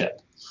board the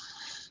ship.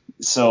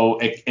 So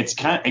it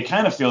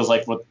kind of feels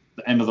like what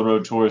the end of the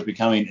road tour is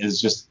becoming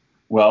is just,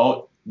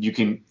 well, you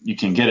can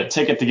get a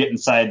ticket to get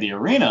inside the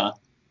arena,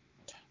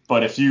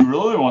 but if you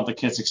really want the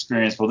Kiss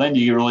experience, well, then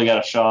you really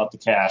got to shell out the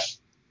cash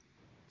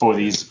for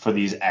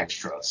these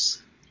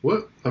extras.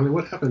 What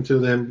happened to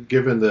them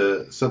giving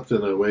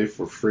something away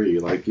for free?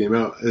 Like,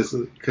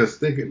 because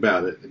think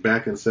about it.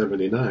 Back in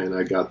 '79,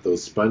 I got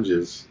those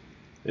sponges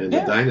in the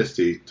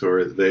Dynasty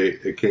tour. They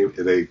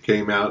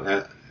came out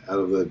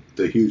of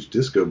the huge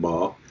disco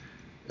ball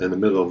in the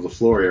middle of the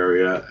floor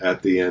area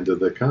at the end of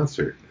the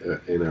concert.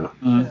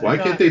 Why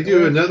can't they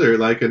do another,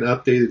 like an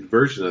updated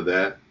version of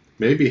that?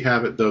 Maybe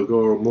have it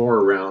go more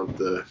around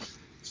the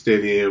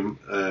stadium,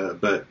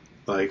 but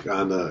like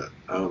on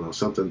I don't know,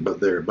 something, but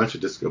there are a bunch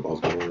of disco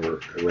balls going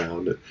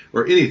around it,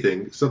 or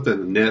anything,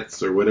 something,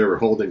 nets or whatever,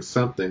 holding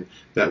something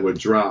that would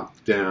drop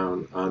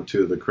down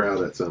onto the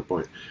crowd at some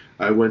point.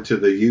 I went to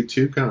the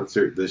U2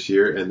 concert this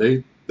year,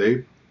 and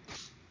they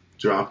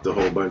dropped a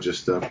whole bunch of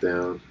stuff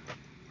down.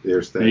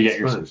 There's that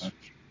sponge.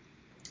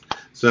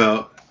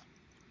 So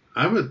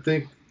I would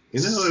think,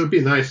 it would be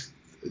a nice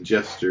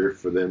gesture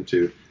for them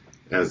to,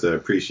 as an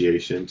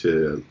appreciation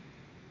to,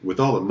 with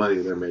all the money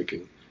they're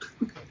making,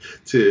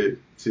 to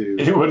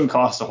it wouldn't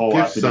cost a whole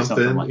lot to do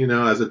something like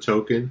as a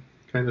token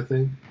kind of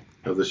thing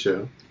of the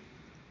show.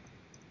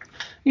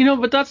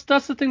 But that's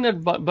the thing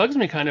that bugs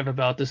me kind of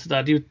about this, is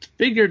that you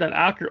figure that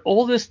after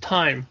all this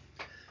time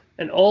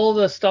and all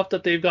the stuff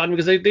that they've gotten,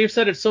 because they've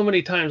said it so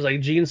many times, like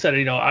Gene said,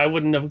 I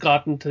wouldn't have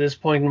gotten to this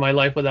point in my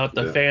life without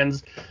the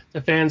fans. The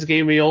fans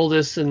gave me all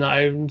this, and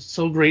I'm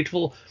so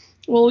grateful.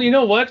 Well, you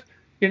know what?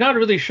 You're not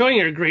really showing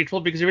you're grateful,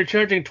 because you're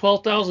charging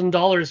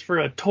 $12,000 for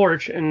a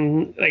torch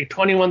and like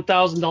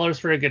 $21,000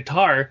 for a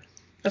guitar.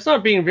 That's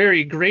not being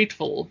very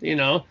grateful,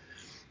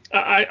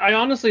 I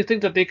honestly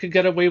think that they could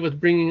get away with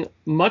bringing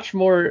much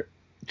more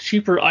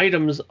cheaper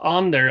items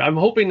on there. I'm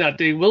hoping that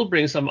they will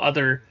bring some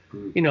other,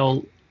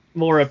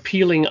 more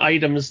appealing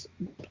items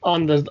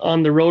on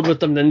the road with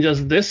them than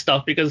just this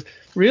stuff, because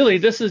really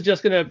this is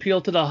just going to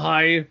appeal to the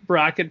high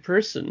bracket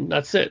person.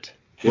 That's it.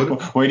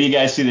 Where do you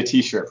guys see the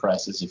T-shirt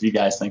prices if you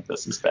guys think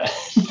this is bad?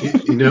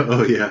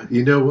 Oh yeah,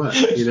 you know what?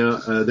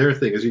 Their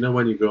thing is,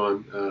 when you go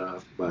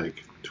on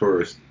like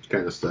tourist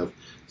kind of stuff,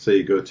 so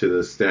you go to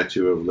the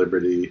Statue of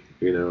Liberty,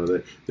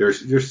 they're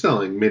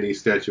selling mini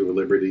Statue of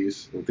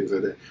Liberties and things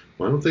like that.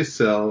 Why don't they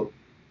sell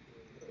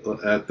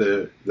at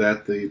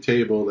the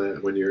table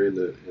that when you're in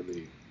the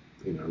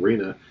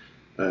arena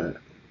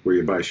where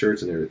you buy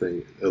shirts and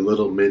everything, a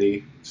little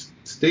mini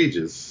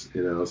stages,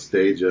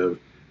 stage of,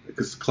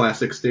 because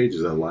classic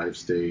stages, a live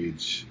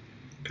stage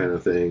kind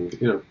of thing,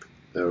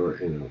 or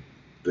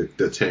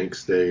the tank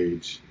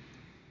stage,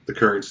 the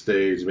current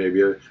stage,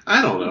 maybe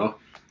I don't know.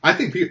 I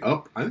think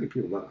people.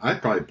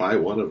 I'd probably buy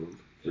one of them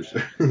for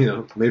sure.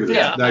 Maybe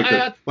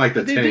like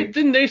the tank.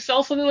 Didn't they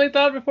sell something like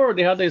that before? Where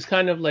they had these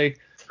kind of like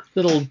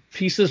little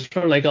pieces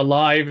from like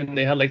Alive, and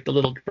they had like the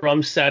little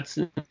drum sets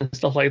and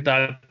stuff like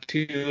that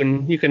too.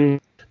 And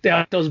they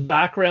had those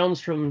backgrounds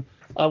from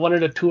one of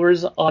the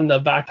tours on the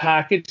back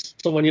package.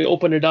 So when you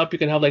open it up, you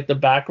can have like the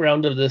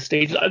background of the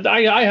stage.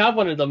 I have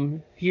one of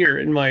them here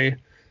in my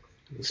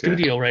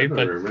studio, right? I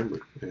don't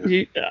remember.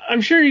 Yeah.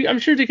 I'm sure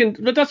they can.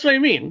 But that's what I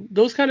mean.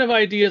 Those kind of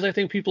ideas, I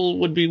think people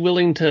would be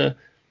willing to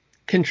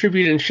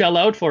contribute and shell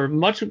out for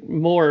much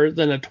more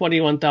than a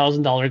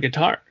 $21,000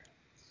 guitar.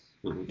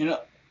 Mm-hmm.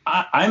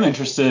 I'm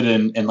interested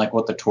in like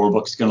what the tour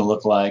book's going to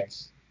look like.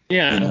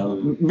 Yeah.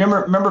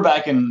 Remember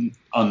back on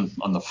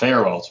the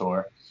farewell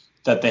tour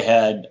that they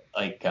had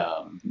like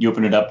you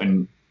open it up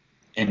and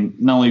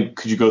not only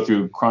could you go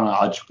through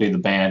chronologically the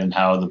band and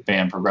how the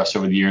band progressed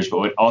over the years,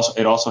 but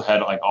it also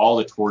had like all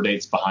the tour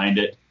dates behind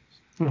it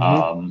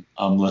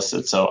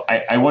listed. So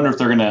I wonder if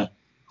they're going to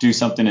do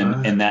something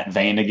in that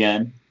vein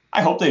again.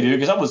 I hope they do,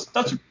 because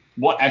that's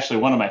what actually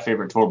one of my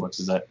favorite tour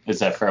books is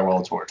that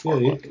farewell tour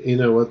book. You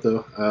know what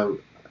though?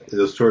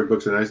 Those tour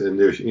books are nice, and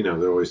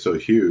they're always so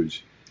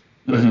huge.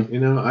 But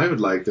I would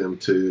like them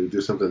to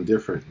do something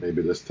different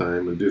maybe this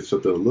time, and do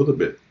something a little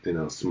bit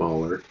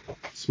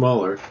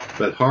smaller,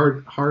 but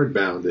hard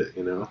bound it.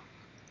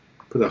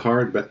 Put a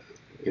hardback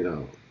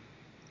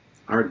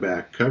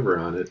cover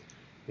on it,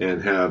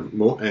 and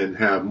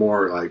have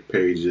more like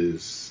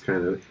pages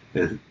kind of,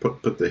 and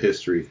put the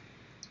history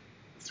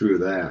through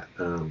that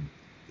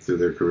through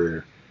their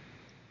career.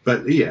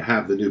 But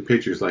have the new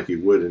pictures like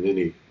you would in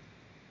any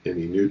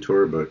any new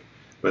tour book,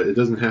 but it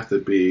doesn't have to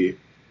be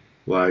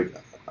like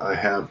I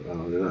have.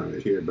 Oh, they're not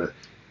right here, but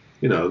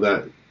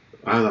that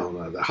I don't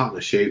know. The Hot in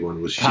the Shade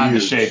one was Hot in the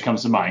huge. Shade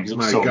comes to mind. 'Cause it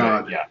was My so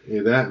God, big,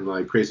 yeah. That and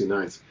like Crazy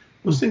Nights.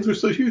 Those things were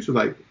so huge.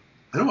 Like,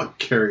 I don't want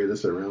to carry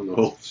this around the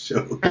whole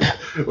show,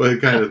 well,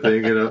 kind of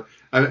thing,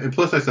 and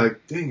plus, I was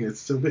like, dang, it's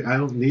so big. I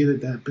don't need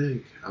it that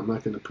big. I'm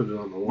not going to put it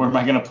on the wall. Where am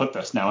I going to put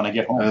this now when I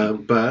get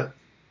home? But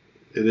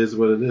it is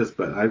what it is.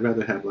 But I'd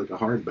rather have like a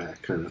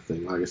hardback kind of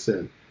thing. Like I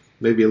said,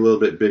 maybe a little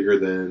bit bigger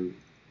than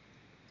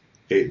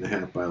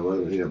 8.5 by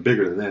 11.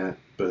 Bigger than that,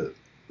 but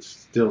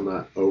still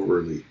not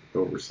overly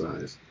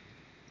oversized.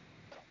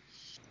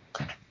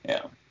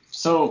 Yeah.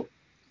 So,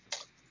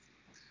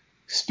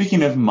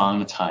 speaking of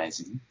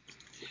monetizing,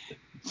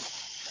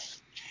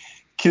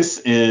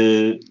 Kiss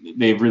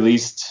they've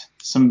released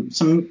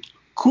some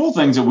cool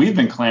things that we've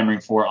been clamoring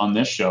for on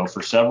this show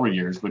for several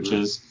years, which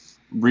is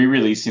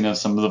re-releasing of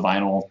some of the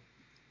vinyl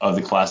of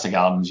the classic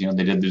albums. They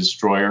did the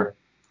Destroyer,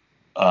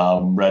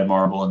 Red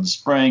Marble in the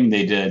spring.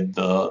 They did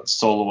the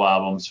solo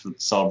albums for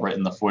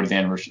celebrating the 40th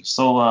anniversary of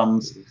solo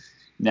albums.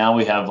 Now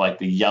we have like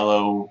the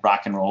yellow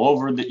Rock and Roll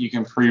Over that you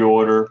can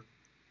pre-order,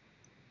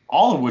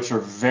 all of which are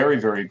very,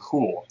 very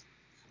cool.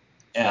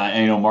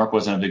 And Mark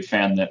wasn't a big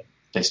fan that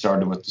they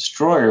started with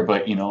Destroyer,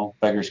 but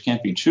beggars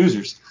can't be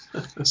choosers.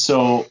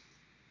 So,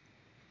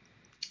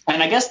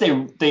 and I guess they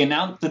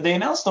announced. Did they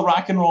announce the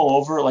Rock and Roll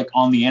Over like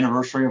on the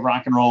anniversary of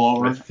Rock and Roll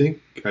Over? I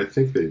think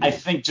they did. I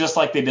think just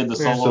like they did the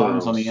solo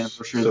albums on the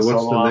anniversary of the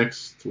solo album.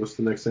 So what's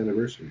the next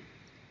anniversary?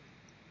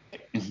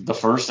 The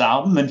first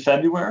album in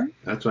February.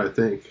 That's what I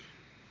think.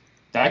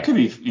 That could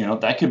be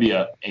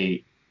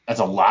that's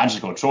a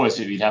logical choice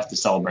if you'd have to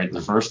celebrate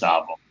the first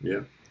album.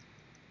 Yeah.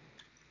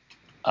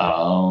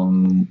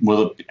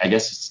 I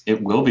guess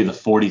it will be the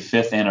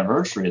 45th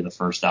anniversary of the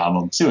first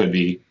album, so it would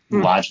be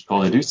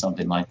logical to do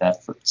something like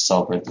that to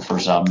celebrate the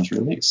first album's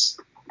release.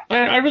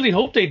 I really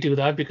hope they do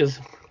that because,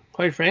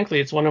 quite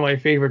frankly, it's one of my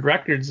favorite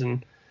records,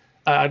 and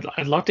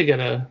I'd love to get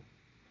a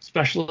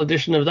special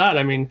edition of that.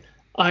 I mean,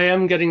 I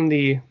am getting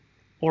the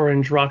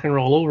orange Rock and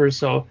Roll Over,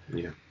 so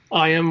yeah.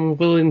 I am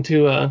willing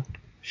to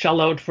shell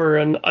out for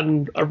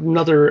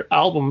another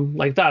album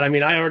like that. I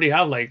mean, I already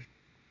have like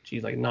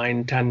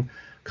 9, 10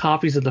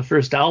 copies of the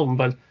first album,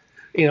 but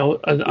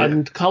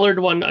a colored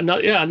one,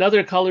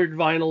 another colored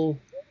vinyl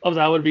of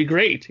that would be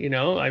great.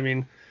 I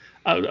mean,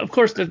 of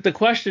course, the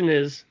question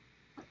is,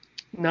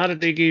 now that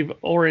they gave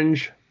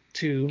orange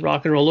to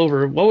Rock and Roll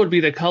Over, what would be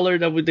the color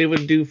that they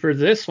would do for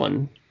this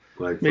one?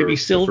 Like maybe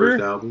silver. The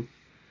first album.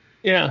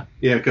 Yeah.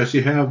 Yeah, because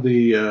you have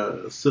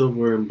the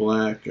silver and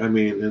black. I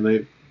mean, and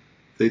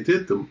they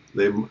did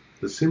they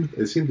seem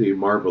to be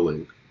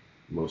marbling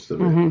most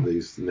of it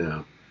these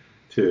now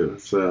too.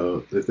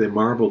 So if they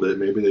marbled it,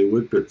 maybe they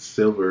would put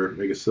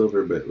make a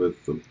silver bit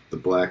with the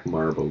black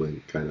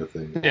marbling kind of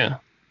thing. Yeah,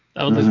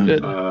 that would look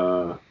good.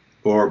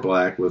 Or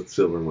black with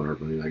silver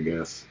marbling, I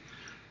guess.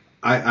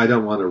 I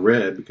don't want a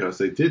red because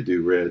they did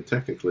do red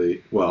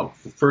technically. Well,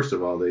 first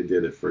of all, they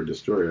did it for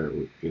Destroyer,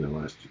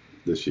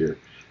 this year,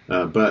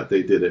 but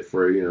they did it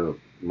for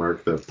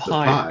Mark the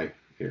Pie.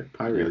 Yeah,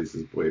 Pie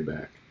releases way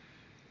back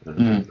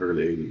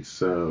early '80s.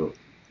 So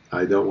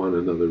I don't want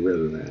another red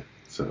of that.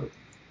 So.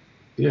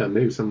 Yeah,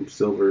 maybe some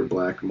silver,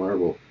 black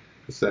marble.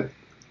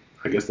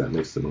 I guess that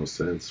makes the most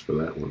sense for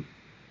that one.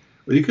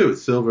 Well, you could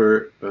with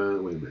silver. Wait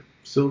a minute,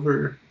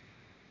 silver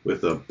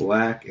with a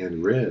black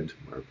and red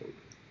marble.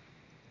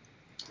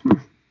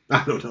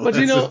 I don't know.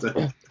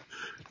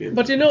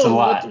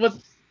 But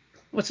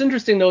what's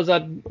interesting though is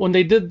that when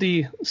they did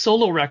the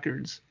solo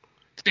records,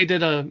 they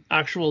did a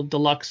actual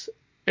deluxe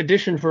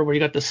edition for where you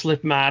got the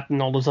slip mat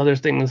and all those other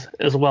things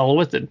as well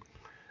with it.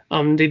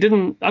 They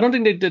didn't. I don't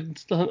think they did.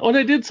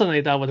 They did something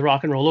like that with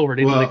Rock and Roll Over.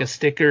 They did like a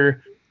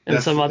sticker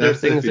and some other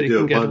things that you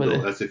can get with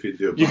it. That's if you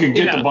do a bundle. You can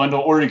get the bundle,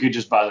 or you could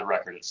just buy the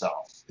record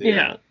itself.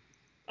 Yeah.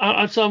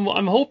 So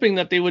I'm hoping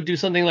that they would do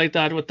something like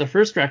that with the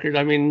first record.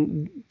 I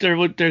mean,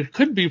 there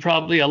could be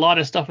probably a lot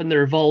of stuff in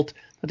their vault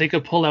that they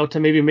could pull out to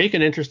maybe make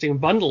an interesting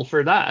bundle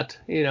for that.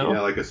 Yeah,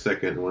 like a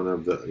second one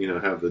of the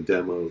have the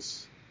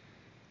demos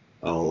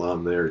all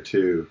on there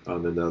too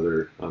on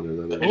another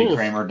Eddie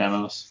Kramer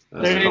demos.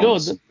 There you go,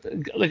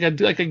 like a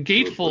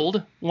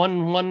gatefold.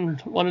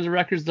 One of the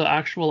records, the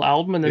actual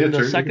album, and then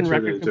the second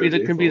record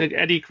could be the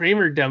Eddie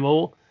Kramer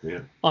demo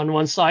on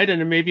one side,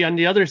 and then maybe on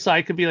the other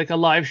side could be like a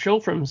live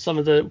show from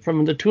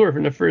the tour,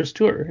 from the first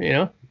tour.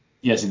 You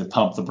guys need to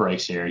pump the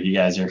brakes here. You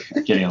guys are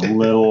getting a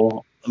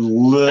little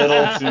too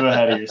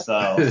ahead of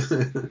yourselves.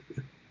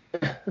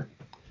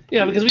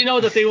 Yeah, because we know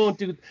that they won't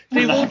do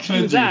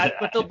that,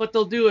 but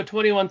they'll do a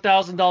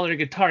 $21,000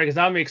 guitar because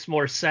that makes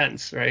more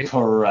sense, right?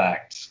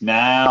 Correct.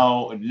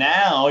 Now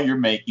you're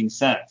making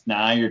sense.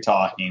 Now you're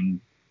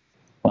talking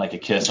like a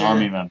Kiss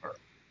Army member.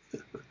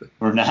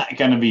 We're not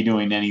going to be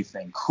doing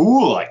anything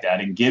cool like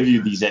that and give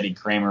you these Eddie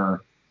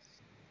Kramer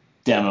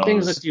demos.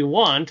 Things that you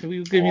want.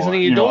 We give you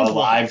something you don't want. A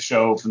live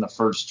show from the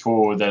first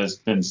tour that has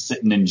been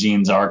sitting in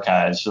Gene's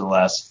archives for the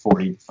last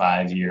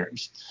 45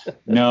 years.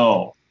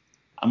 No.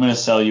 I'm going to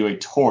sell you a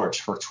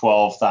torch for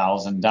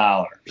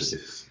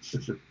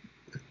 $12,000.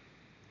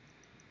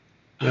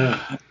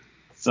 Yeah.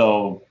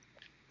 So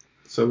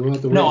we'll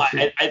have to wait. no,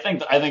 and see.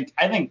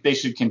 I think they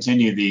should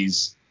continue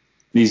these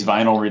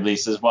vinyl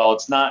releases. While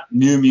it's not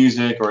new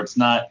music or it's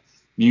not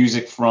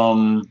music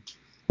from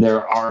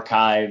their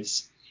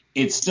archives,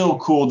 it's still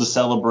cool to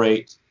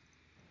celebrate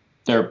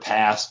their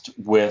past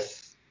with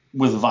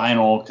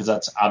vinyl, because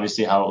that's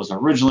obviously how it was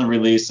originally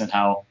released and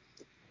how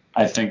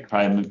I think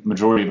probably the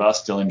majority of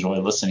us still enjoy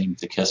listening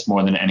to Kiss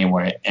more than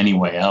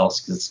anyway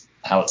else, because it's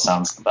how it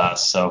sounds the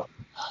best. So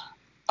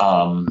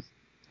I'm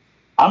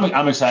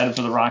excited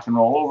for the Rock and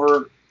Roll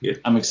Over. Yeah.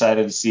 I'm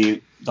excited to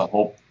see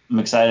I'm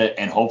excited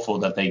and hopeful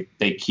that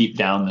they keep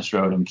down this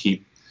road and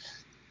keep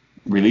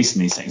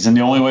releasing these things. And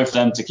the only way for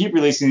them to keep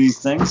releasing these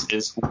things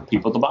is for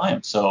people to buy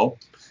them. So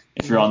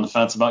if you're on the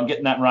fence about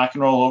getting that Rock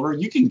and Roll Over,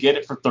 you can get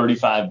it for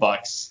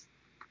 $35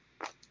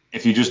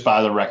 if you just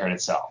buy the record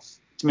itself.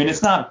 I mean,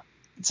 it's not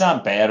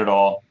bad at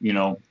all. You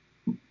know,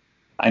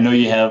 I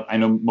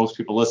know most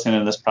people listening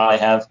to this probably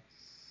have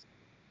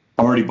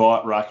already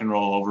bought Rock and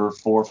Roll Over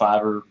 4,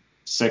 5, or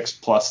 6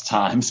 plus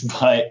times,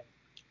 but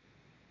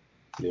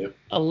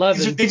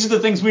 11. These are the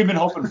things we've been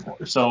hoping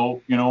for.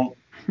 So, you know,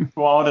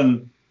 go out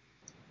and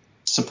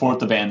support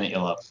the band that you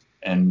love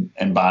and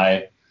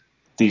buy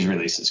these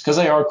releases, because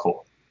they are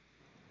cool.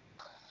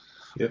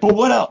 Yep. But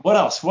what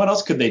else? What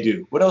else could they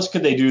do? What else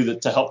could they do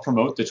to help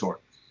promote the tour?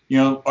 You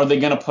know, are they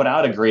going to put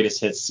out a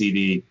greatest hits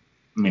CD?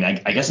 I mean,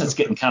 I guess it's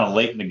getting kind of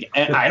late in the game.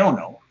 I don't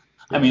know.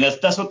 I mean,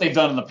 that's what they've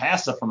done in the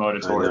past to promote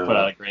a tour, to put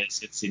out a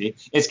greatest hits CD.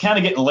 It's kind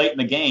of getting late in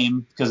the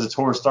game because the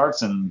tour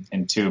starts in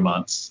 2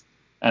 months,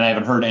 and I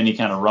haven't heard any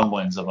kind of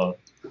rumblings of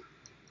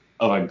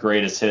a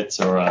greatest hits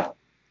or a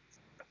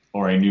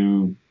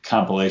new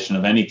compilation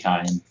of any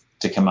kind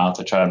to come out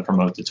to try to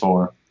promote the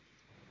tour.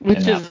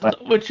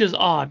 Which is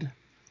odd.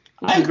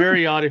 It's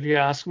very odd if you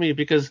ask me,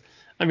 because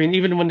I mean,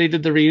 even when they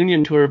did the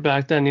reunion tour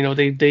back then, you know,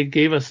 they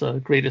gave us a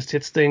greatest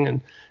hits thing,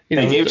 and you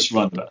know, they gave us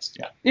One of the Best,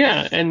 yeah.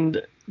 Yeah,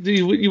 and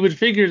you would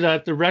figure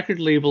that the record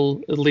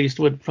label at least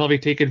would probably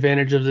take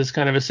advantage of this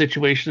kind of a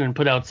situation and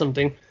put out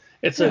something.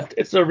 It's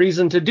a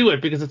reason to do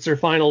it, because it's their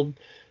final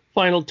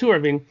tour. I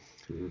mean,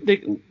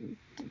 they,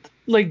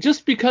 like,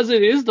 just because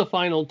it is the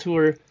final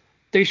tour,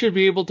 they should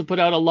be able to put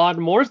out a lot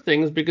more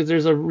things, because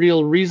there's a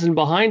real reason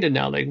behind it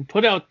now. They can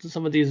put out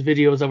some of these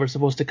videos that were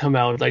supposed to come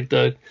out, like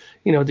the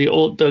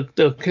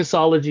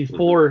Kissology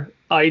 4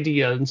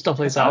 idea and stuff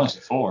like that.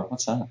 Kissology 4,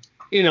 what's that?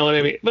 You know what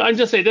I mean? But I'm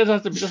just saying, it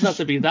doesn't have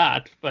to be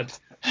that. But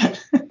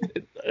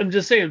I'm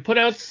just saying, put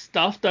out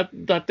stuff that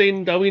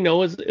we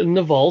know is in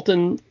the vault,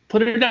 and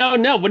put it out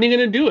now. When are you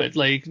going to do it?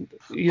 Like,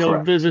 you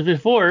know,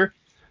 before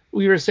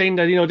we were saying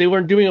that, you know, they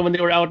weren't doing it when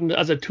they were out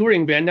as a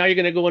touring band. Now you're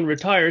going to go and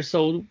retire,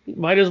 so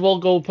might as well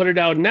go put it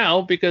out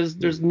now, because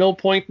there's no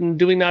point in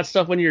doing that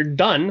stuff when you're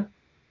done,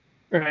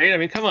 right? I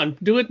mean, come on,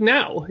 do it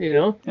now, you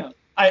know? Yeah.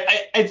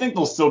 I think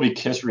there'll still be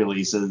Kiss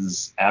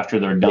releases after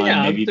they're done.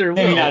 Yeah, maybe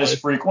not as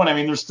frequent. I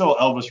mean, there's still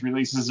Elvis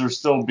releases. There's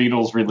still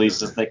Beatles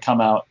releases that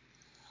come out.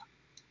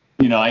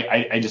 You know,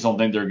 I just don't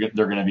think they're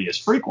going to be as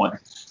frequent.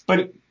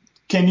 But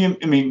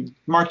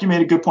Mark, you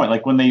made a good point.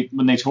 Like when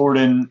they toured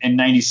in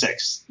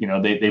 96, you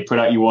know, they put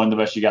out You Won the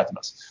Best, You Got the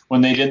Best. When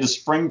they did the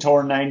spring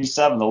tour in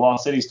 97, the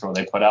Lost Cities tour,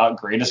 they put out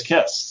Greatest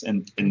Kiss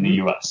in the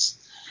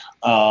U.S.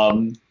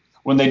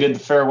 When they did the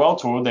farewell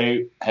tour,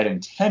 they had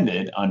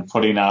intended on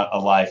putting out a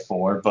Live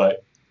 4,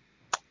 but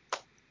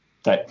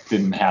that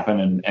didn't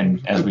happen.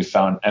 And as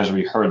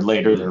we heard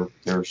later,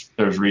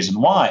 there's reason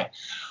why.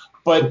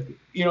 But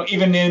you know,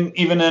 even in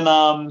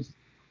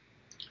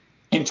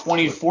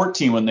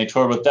 2014, when they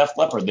toured with Def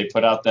Leppard, they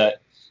put out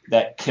that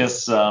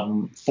Kiss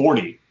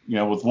 40, you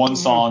know, with one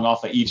song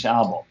off of each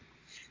album.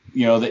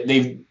 You know,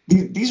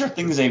 these are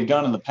things they've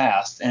done in the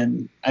past,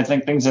 and I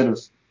think things that have,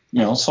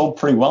 you know, sold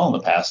pretty well in the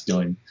past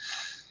doing.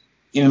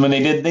 You know, when they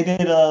did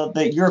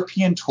the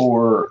European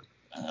tour,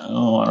 I don't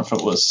know if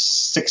it was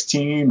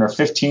 16 or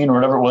 15 or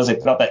whatever it was, they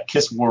put out that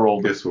Kiss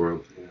World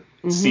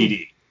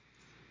CD.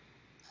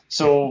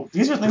 So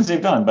these are things they've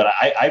done, but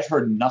I've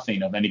heard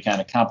nothing of any kind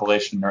of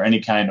compilation or any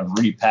kind of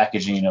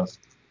repackaging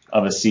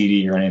of a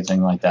CD or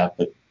anything like that.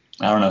 But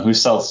I don't know who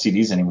sells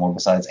CDs anymore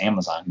besides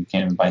Amazon. You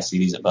can't even buy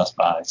CDs at Best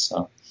Buy.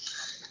 So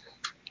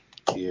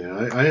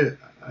yeah,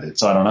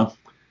 so I don't know.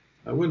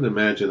 I wouldn't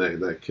imagine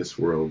that Kiss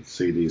World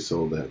CD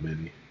sold that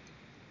many.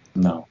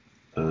 No.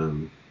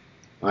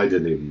 I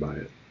didn't even buy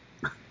it.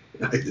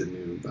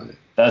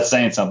 That's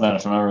saying something.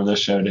 If a member of this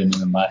show didn't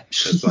even buy it.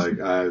 It's like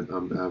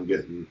I'm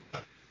getting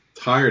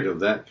tired of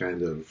that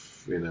kind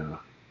of, you know,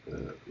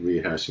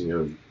 rehashing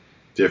of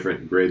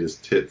different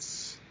greatest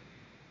hits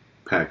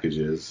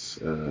packages.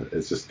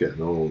 It's just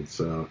getting old.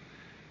 So,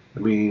 I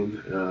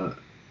mean,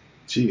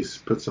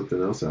 put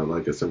something else out,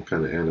 like some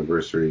kind of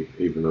anniversary,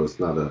 even though it's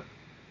not a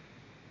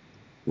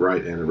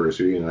right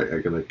anniversary. You know,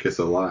 like a Kiss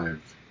Alive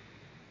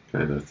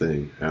kind of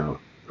thing out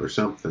or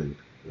something.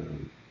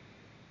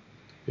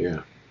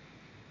 Yeah.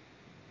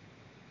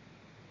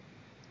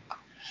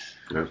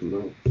 I don't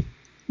know.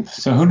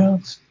 So who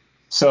knows?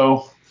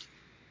 So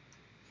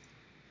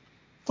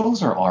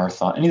those are our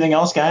thoughts. Anything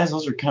else, guys?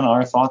 Those are kind of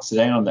our thoughts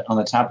today on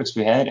the topics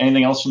we had.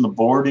 Anything else from the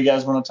board you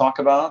guys want to talk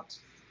about?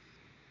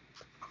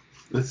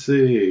 Let's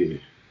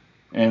see.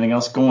 Anything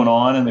else going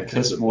on in the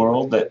KISS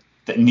world that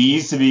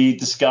needs to be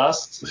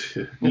discussed?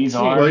 Needs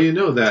our well, you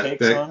know that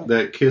takes on it?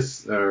 that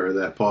KISS or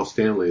that Paul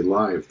Stanley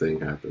live thing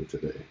happened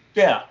today.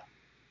 Yeah.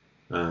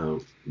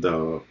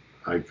 Though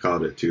I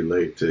caught it too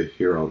late to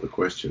hear all the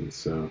questions,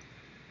 so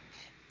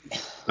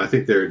I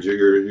think they're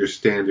your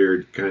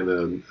standard kind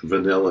of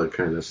vanilla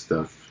kind of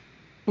stuff.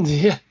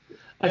 Yeah.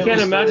 I It can't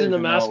was imagine very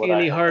them vanilla asking what I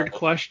any hard heard.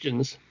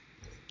 questions.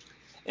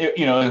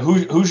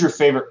 Who's your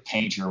favorite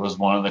painter was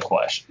one of the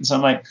questions.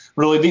 I'm like,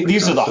 really?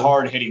 These are the Picasso?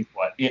 hard hitting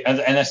questions,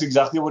 and that's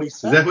exactly what he Is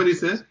said. that what he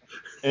said?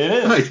 It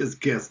is. I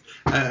just guessed.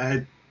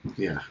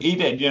 Yeah. He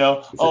did, an easy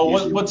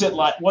what's one. it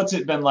like? What's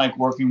it been like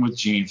working with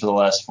Gene for the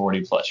last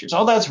 40 plus years?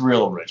 Oh, that's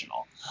real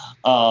original.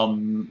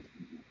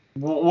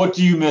 What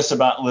do you miss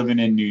about living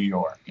in New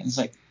York? And it's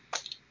like,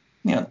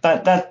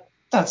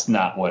 that's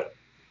not what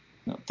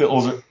the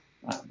older.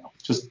 I don't know,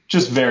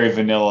 just very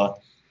vanilla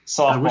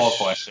softball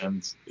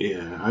questions.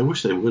 Yeah, I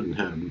wish they wouldn't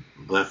have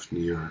left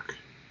New York.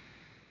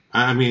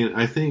 I mean,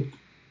 I think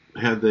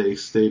had they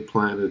stayed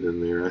planted in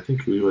there, I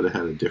think we would have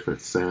had a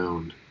different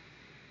sound.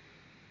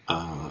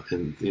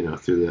 And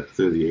through the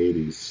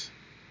 80s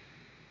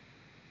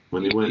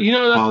when they went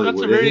Hollywood,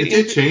 that's a very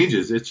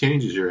it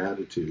changes your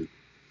attitude.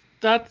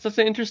 That's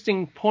an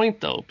interesting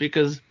point though,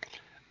 because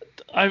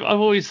I've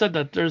always said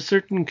that there's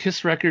certain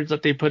KISS records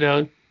that they put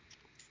out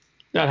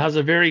that has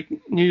a very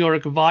New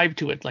York vibe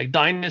to it. Like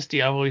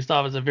Dynasty, I've always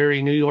thought was a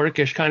very New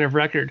Yorkish kind of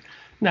record.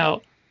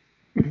 Now,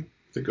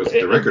 It goes to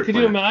the record could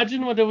plant. you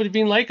imagine what it would have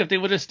been like if they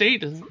would have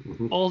stayed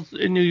all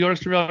in New York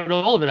throughout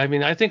all of it? I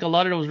mean, I think a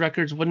lot of those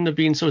records wouldn't have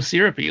been so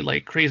syrupy,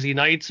 like Crazy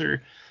Nights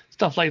or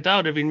stuff like that.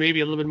 Would have been maybe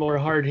a little bit more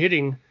hard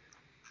hitting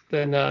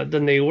than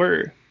they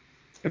were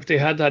if they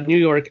had that New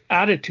York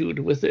attitude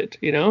with it,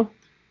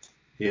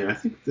 Yeah, I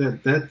think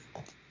that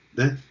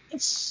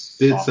It's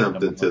did softened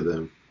something to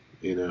them.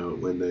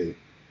 them,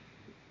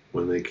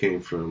 when they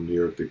came from New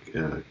York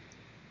to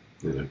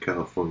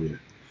California.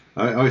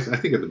 I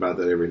think about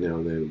that every now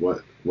and then.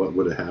 What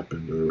would have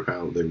happened, or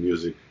how their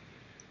music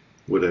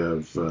would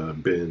have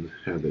been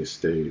had they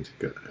stayed,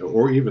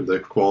 or even the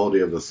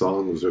quality of the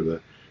songs or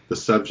the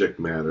subject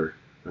matter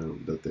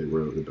that they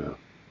wrote about.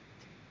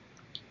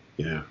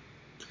 Yeah.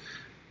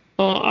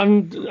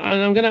 I'm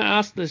going to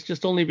ask this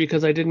just only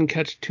because I didn't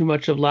catch too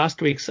much of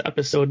last week's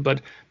episode,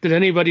 but did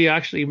anybody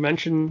actually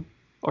mention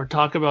or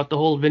talk about the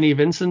whole Vinnie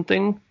Vincent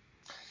thing?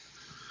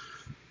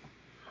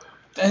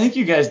 I think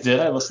you guys did.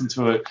 I listened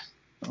to it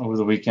over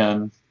the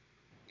weekend.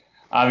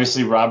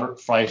 Obviously, Robert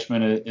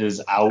Fleischman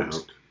is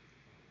out,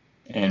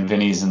 and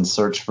Vinny's in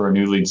search for a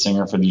new lead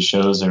singer for these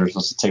shows that are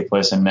supposed to take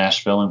place in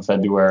Nashville in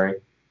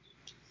February.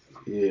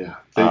 Yeah,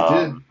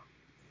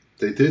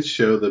 they did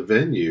show the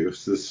venue,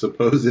 the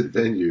supposed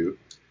venue.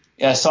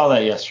 Yeah, I saw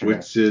that yesterday.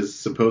 Which is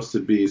supposed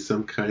to be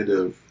some kind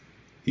of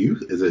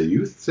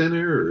youth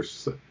center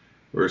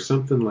or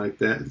something like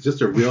that. It's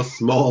just a real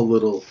small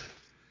little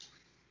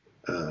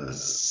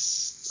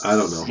I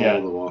don't know, hole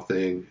in the wall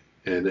thing.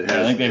 And it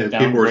has, I think they've and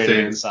people were downgraded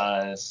saying in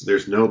size.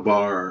 There's no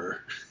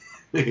bar,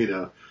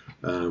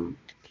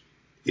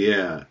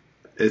 yeah,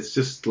 it's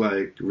just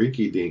like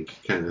rinky dink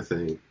kind of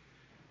thing.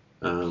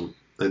 And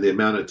the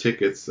amount of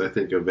tickets I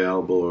think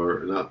available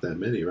are not that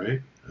many,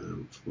 right?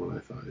 From what I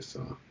thought I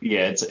saw.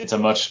 Yeah, it's a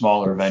much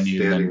smaller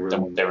venue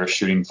than what they were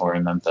shooting for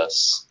in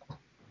Memphis.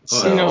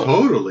 So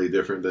totally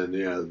different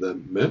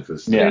than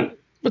Memphis. Yeah.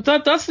 But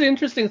that's the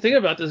interesting thing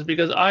about this,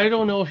 because I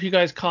don't know if you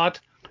guys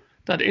caught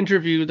that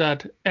interview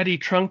that Eddie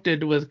Trunk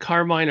did with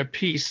Carmine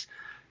Appice.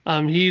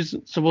 He's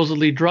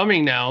supposedly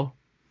drumming now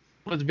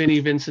with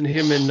Vinnie Vincent.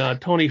 Him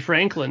and Tony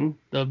Franklin,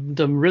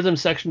 the rhythm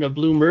section of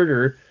Blue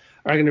Murder,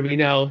 are going to be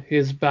now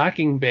his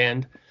backing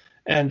band.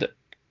 And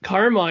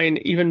Carmine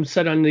even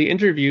said on the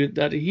interview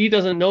that he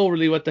doesn't know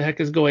really what the heck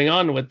is going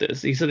on with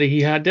this. He said that he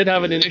did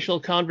have an initial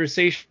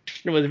conversation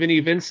with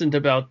Vinnie Vincent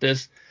about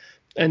this,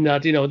 and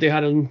that they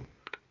had an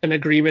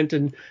agreement,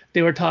 and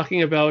they were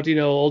talking about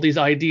all these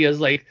ideas,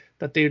 like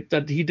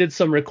that he did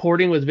some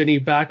recording with Vinny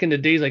back in the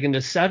days, like in the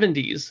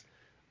 70s,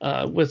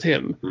 with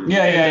him.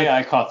 Yeah,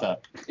 I caught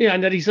that. Yeah,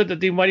 and that he said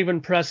that they might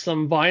even press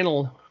some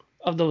vinyl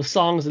of those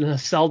songs and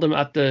sell them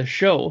at the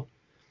show.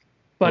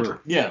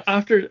 But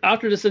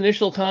after this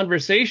initial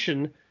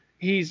conversation,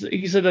 he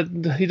said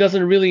that he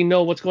doesn't really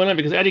know what's going on,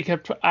 because Eddie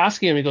kept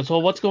asking him. He goes,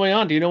 "Well, what's going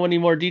on? Do you know any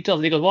more details?"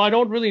 And he goes, "Well, I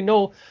don't really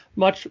know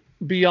much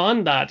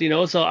beyond that,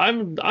 So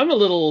I'm a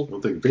little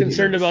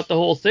concerned about the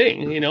whole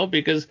thing,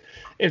 because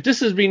if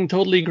this is being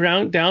totally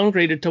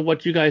downgraded to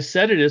what you guys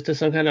said it is, to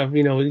some kind of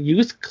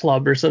youth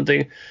club or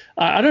something,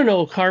 I don't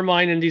know if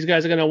Carmine and these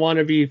guys are going to want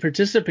to be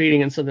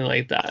participating in something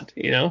like that,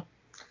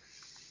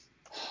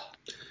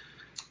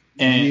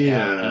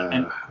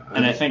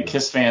 And I think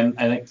KISS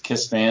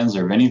fans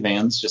or Vinny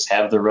fans just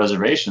have their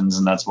reservations,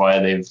 and that's why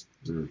they've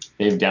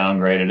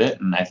downgraded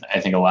it. And I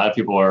think a lot of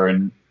people are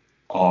in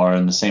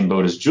the same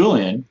boat as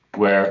Julian,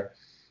 where,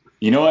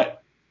 you know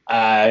what,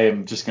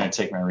 I'm just going to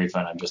take my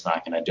refund. I'm just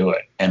not going to do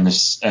it. And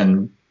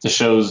the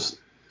shows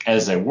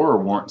as they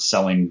weren't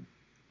selling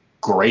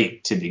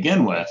great to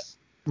begin with.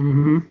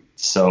 Mm-hmm.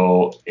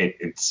 So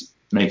it's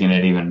making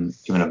it even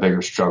a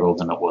bigger struggle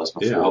than it was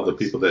before. Yeah, all the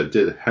people that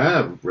did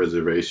have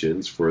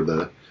reservations for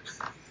the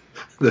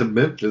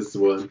Memphis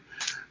one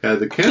had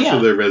to cancel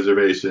their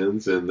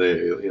reservations, and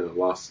they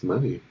lost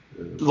money.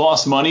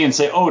 Lost money and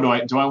say, oh,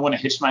 do I want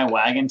to hitch my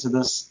wagon to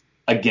this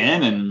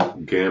again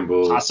and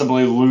gamble,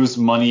 possibly lose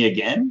money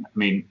again? I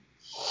mean,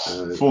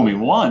 fool me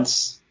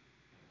once,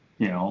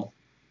 fool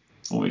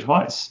me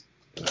twice.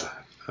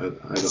 I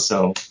don't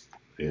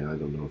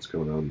know what's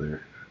going on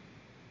there,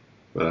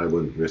 but I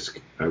wouldn't risk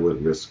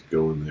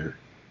going there.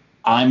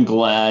 I'm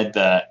glad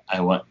that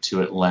I went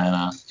to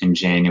Atlanta in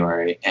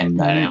January and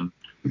met him,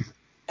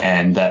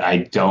 and that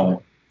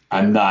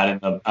I'm not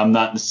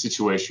in the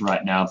situation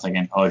right now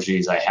thinking, oh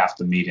geez, I have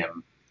to meet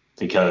him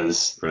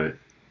because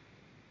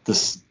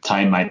this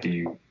time might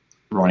be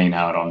running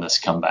out on this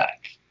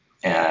comeback,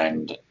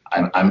 and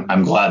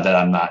I'm glad that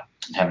I'm not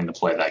having to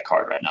play that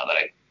card right now.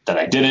 That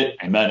I did it,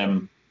 I met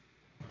him.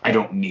 I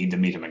don't need to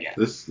meet him again.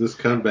 This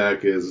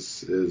comeback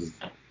is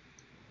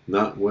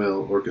not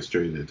well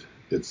orchestrated.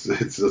 It's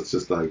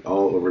just like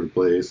all over the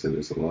place, and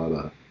there's a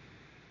lot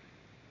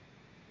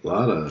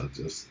of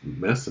just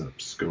mess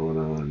ups going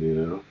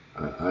on.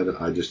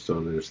 I just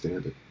don't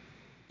understand it.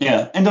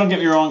 Yeah, and don't get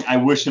me wrong, I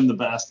wish him the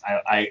best.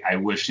 I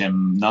wish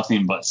him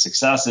nothing but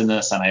success in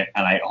this, and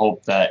I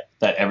hope that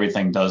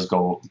everything does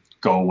go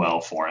well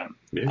for him.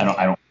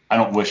 Yeah. I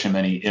don't wish him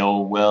any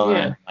ill will or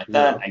anything like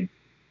that.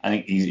 I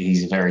think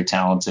he's a very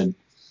talented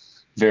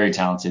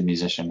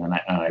musician, and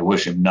I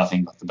wish him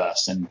nothing but the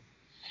best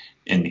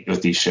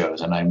with these shows,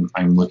 and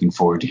I'm looking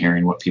forward to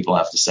hearing what people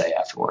have to say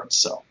afterwards.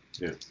 So,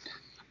 yeah.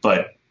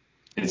 But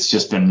it's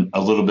just been a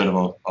little bit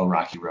of a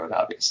rocky road,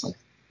 obviously.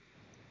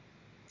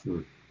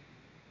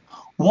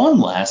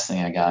 One last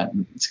thing I got,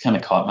 it's kind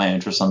of caught my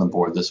interest on the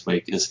board this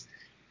week, is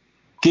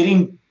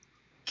getting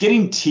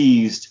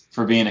teased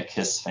for being a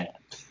Kiss fan.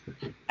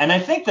 And I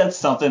think that's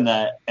something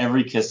that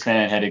every Kiss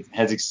fan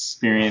has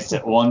experienced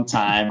at one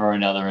time or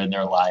another in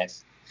their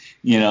life.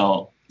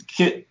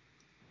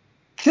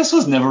 Kiss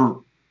was never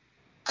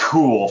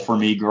cool for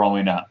me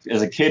growing up.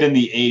 As a kid in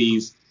the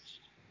 80s,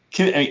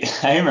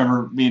 I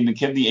remember being a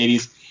kid in the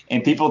 80s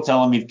and people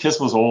telling me Kiss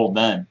was old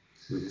then.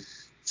 Mm-hmm.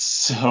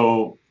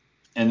 So,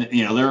 and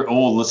they're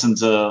old, listen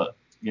to,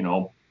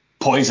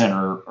 Poison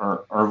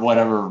or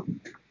whatever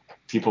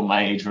people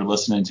my age were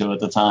listening to at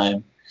the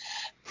time.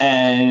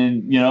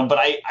 And, but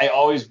I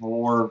always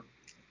wore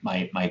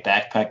my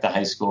backpack to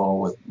high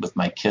school with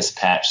my Kiss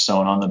patch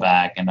sewn on the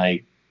back, and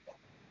I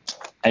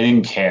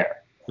didn't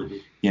care. Mm-hmm.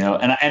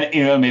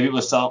 And maybe it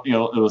was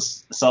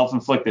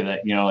self-inflicted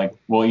that,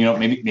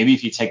 maybe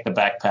if you take the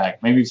backpack,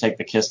 maybe you take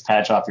the Kiss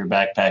patch off your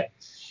backpack,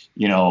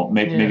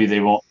 maybe they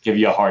won't give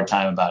you a hard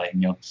time about it.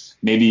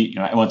 Maybe,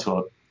 I went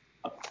to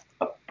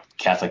a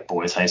Catholic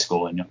boys high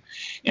school, and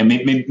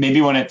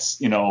maybe when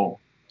it's, you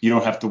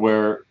don't have to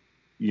wear,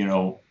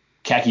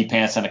 khaki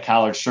pants and a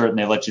collared shirt and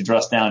they let you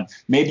dress down,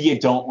 maybe you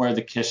don't wear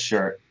the Kiss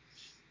shirt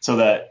so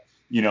that,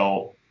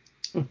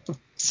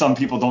 some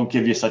people don't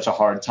give you such a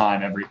hard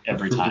time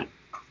every time.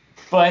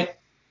 But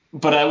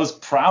I was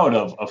proud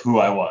of who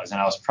I was,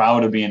 and I was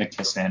proud of being a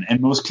Kiss fan.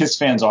 And most Kiss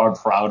fans are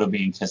proud of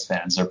being Kiss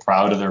fans. They're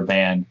proud of their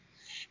band.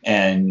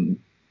 And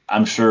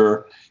I'm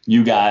sure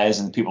you guys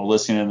and the people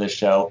listening to this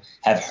show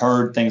have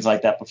heard things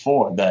like that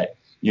before, that,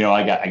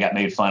 I got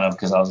made fun of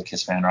because I was a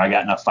Kiss fan, or I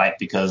got in a fight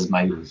because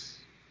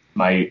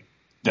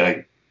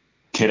the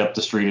kid up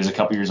the street is a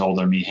couple years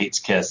older than me, hates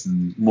Kiss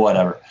and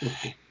whatever.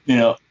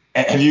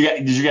 Did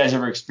you guys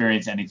ever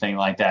experience anything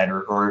like that,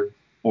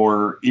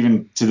 or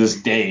even to this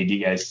day, do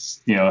you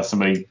guys,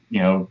 somebody,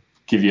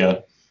 give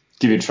you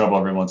trouble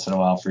every once in a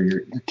while for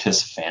your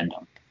Kiss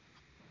fandom?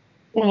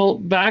 Well,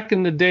 back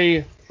in the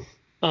day,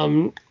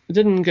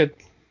 didn't get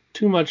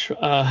too much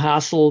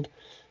hassled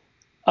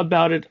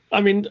about it.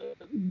 I mean,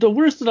 the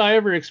worst that I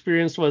ever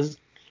experienced was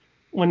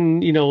when,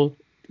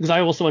 because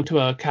I also went to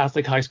a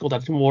Catholic high school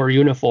that wore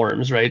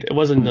uniforms, right? It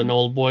wasn't an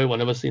old boy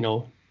one. It was,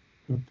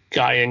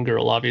 guy and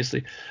girl,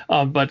 obviously.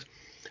 But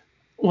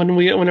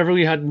whenever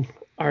we had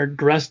our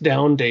dress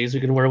down days, we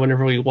could wear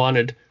whenever we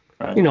wanted.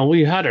 Right.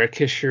 We had our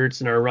Kiss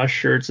shirts and our Rush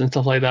shirts and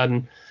stuff like that.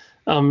 And,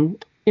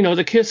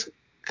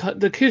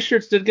 the Kiss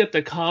shirts did get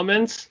the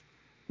comments,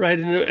 right?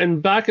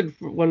 And back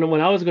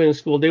when I was going to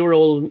school, they were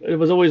old. It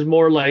was always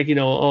more like,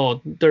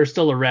 oh, they're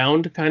still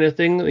around kind of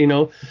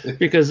thing,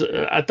 because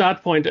at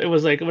that point it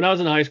was like, when I was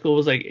in high school, it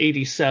was like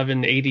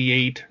 87,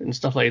 88 and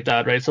stuff like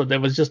that, right? So that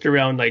was just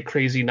around like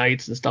Crazy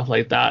Nights and stuff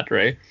like that,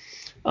 right?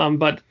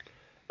 But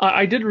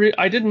I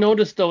did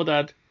notice though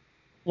that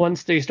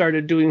once they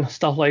started doing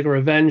stuff like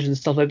Revenge and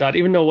stuff like that,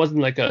 even though it wasn't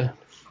like a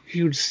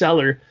huge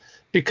seller,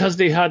 because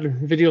they had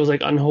videos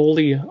like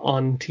Unholy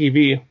on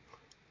TV,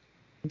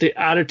 the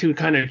attitude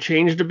kind of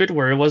changed a bit,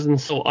 where it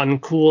wasn't so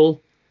uncool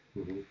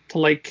to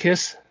like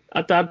Kiss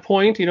at that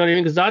point. You know what I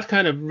mean? Because that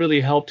kind of really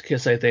helped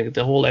Kiss, I think,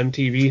 the whole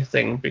MTV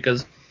thing.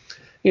 Because,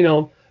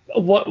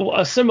 what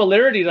a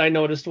similarity that I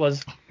noticed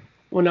was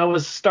when I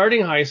was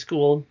starting high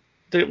school,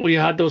 that we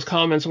had those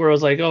comments where I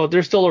was like, oh,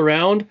 they're still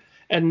around.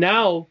 And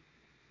now,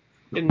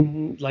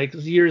 in like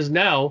years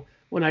now,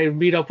 when I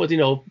meet up with,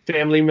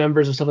 family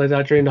members and stuff like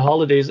that during the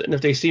holidays, and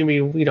if they see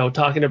me,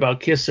 talking about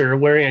Kiss or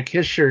wearing a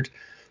Kiss shirt,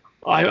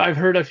 I've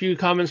heard a few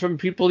comments from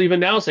people even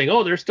now saying,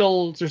 oh, they're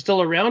still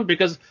around,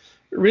 because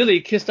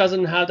really Kiss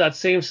doesn't have that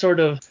same sort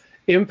of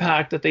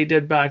impact that they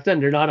did back then.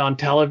 They're not on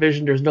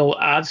television. There's no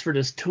ads for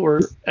this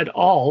tour at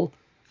all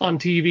on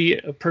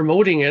TV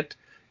promoting it,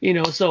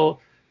 so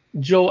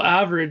Joe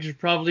Average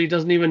probably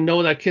doesn't even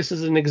know that Kiss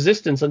is in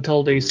existence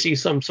until they see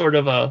some sort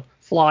of a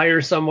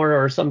flyer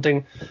somewhere or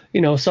something,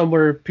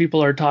 somewhere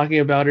people are talking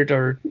about it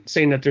or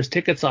saying that there's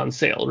tickets on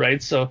sale,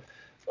 right? So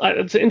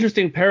it's an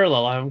interesting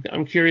parallel.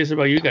 I'm curious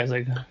about you guys.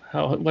 Like,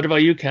 what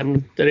about you,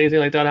 Ken? Did anything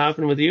like that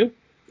happen with you?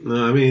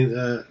 No, I mean,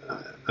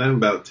 I'm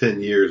about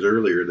 10 years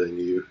earlier than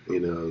you,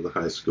 the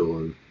high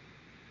school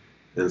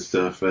and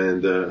stuff.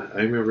 And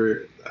I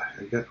remember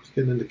I was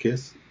getting into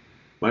Kiss.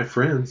 My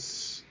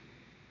friends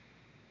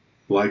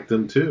liked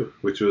them too,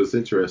 which was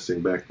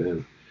interesting back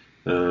then.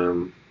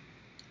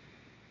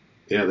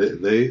 Yeah,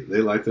 they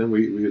liked them.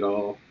 We'd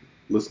all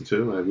listen to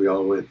them. We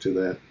all went to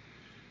that.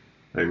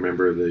 I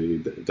remember the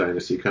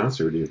Dynasty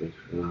concert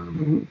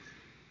even.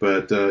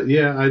 But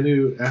yeah, I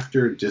knew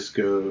after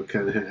disco,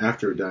 kind of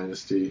after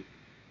Dynasty,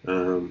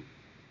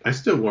 I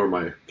still wore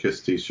my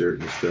Kiss T-shirt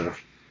and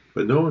stuff,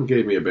 but no one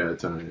gave me a bad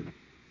time.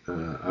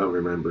 I don't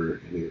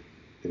remember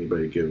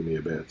anybody giving me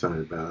a bad time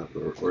about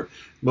it, or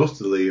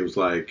mostly it was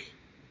like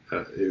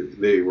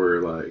they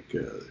were like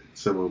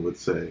someone would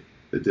say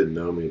that didn't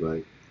know me,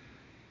 like,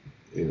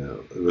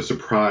 it was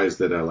surprised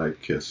that I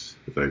liked Kiss.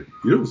 It's like,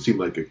 you don't seem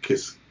like a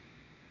Kiss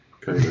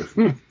kind of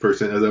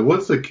person. I was like,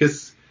 what's a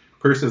Kiss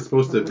person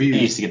supposed to be? I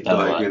used to get that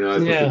like, a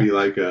lot. It's supposed to be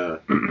like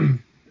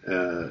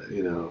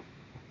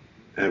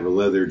have a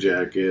leather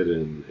jacket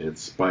and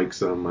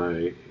spikes on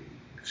my.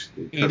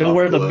 You don't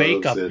wear the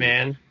makeup,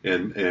 man.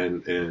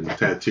 And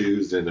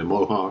tattoos and a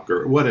mohawk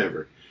or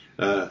whatever.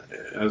 I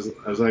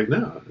was like,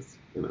 no,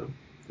 I'm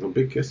a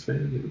big Kiss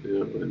fan,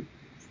 and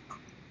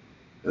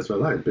that's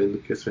what I like. I've been a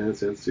Kiss fan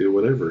since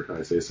whatever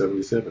I say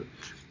 77.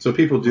 So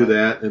people do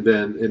that, and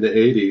then in the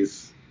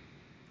 80s,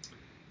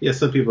 yeah,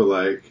 some people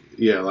like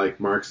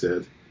Mark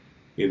said,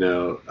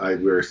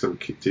 I'd wear some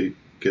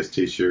Kiss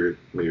T-shirt.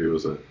 Maybe it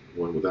was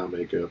one without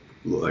makeup,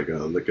 like a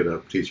Lick It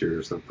Up T-shirt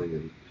or something,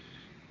 and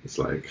it's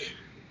like,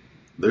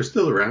 they're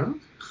still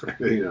around,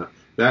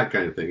 that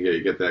kind of thing. Yeah,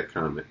 you get that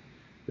comment.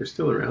 They're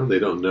still around. They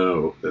don't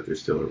know that they're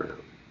still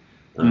around.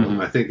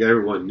 I think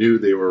everyone knew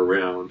they were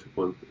around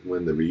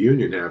when the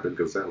reunion happened,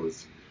 because that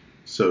was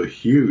so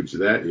huge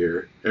that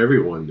year.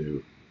 Everyone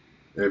knew,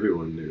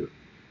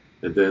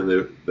 and then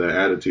the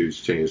attitudes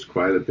changed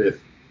quite a bit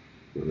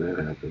when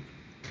that happened.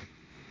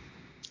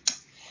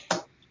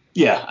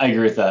 Yeah, I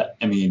agree with that.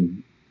 I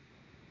mean,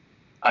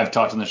 I've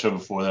talked on the show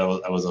before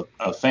that I was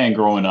a fan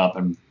growing up,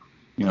 and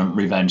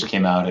Revenge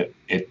came out.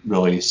 It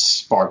really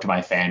sparked my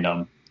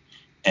fandom,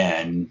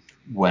 and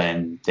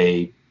when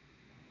they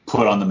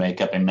put on the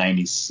makeup in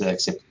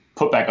 '96. It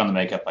put back on the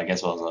makeup, I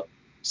guess it was a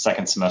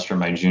second semester of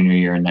my junior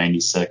year in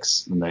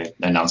 '96, when they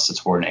announced the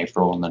tour in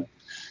April, and then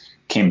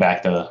came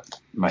back to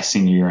my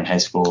senior year in high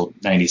school,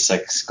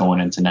 '96, going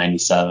into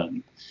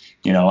 '97.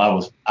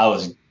 I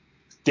was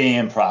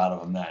damn proud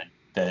of them then.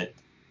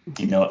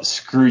 That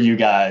screw you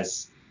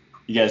guys.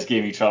 You guys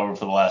gave me trouble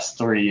for the last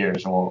 3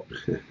 years. Well,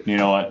 you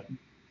know what?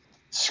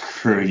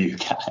 Screw you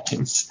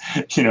guys.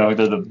 They're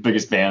the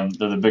biggest band.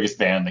 They're the biggest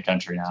band in the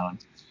country now. And,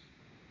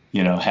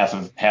 half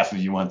of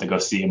you went to go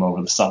see him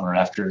over the summer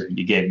after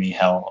you gave me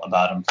hell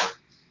about him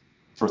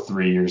for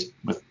 3 years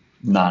with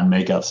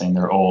non-makeup, saying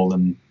they're old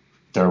and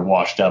they're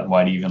washed up.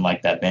 Why do you even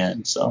like that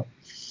band? So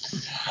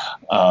it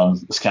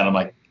was kind of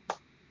like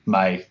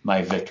my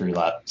victory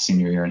lap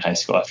senior year in high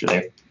school, after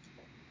they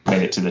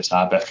made it to the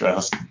top after I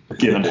was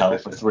given hell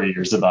for 3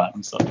 years about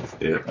him. So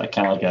yeah,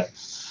 kind of like a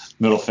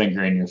middle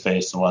finger in your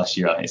face the last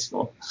year of high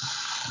school.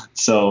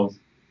 So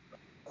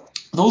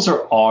those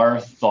are our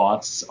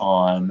thoughts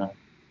on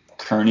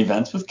current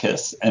events with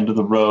Kiss. End of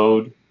the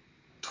road,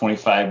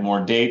 25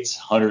 more dates,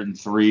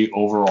 103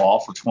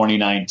 overall for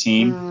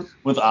 2019,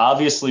 with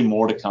obviously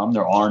more to come.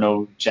 There are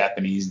no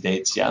Japanese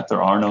dates yet.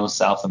 There are no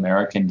South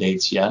American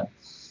dates yet.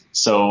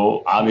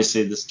 So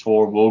obviously this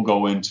tour will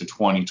go into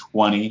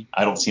 2020.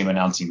 I don't see them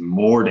announcing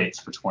more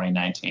dates for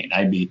 2019.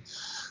 I'd be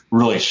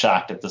really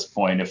shocked at this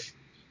point if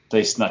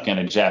they snuck in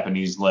a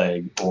Japanese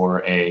leg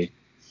or a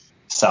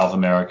South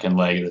American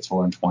leg of the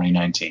tour in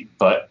 2019.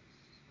 But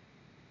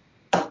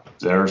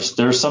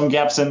there's some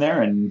gaps in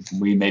there, and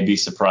we may be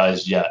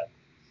surprised yet.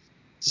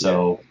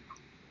 So,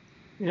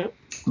 yeah.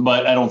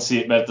 But I don't see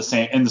it. But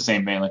in the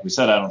same vein, like we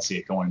said, I don't see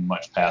it going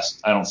much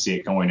past. I don't see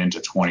it going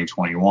into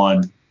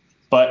 2021.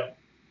 But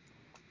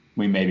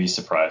we may be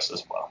surprised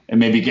as well, and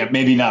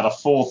maybe not a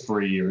full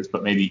 3 years,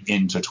 but maybe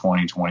into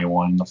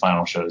 2021. The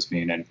final shows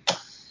being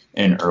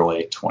in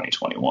early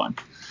 2021.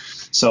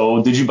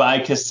 So, did you buy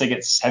Kiss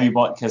tickets? Have you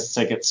bought Kiss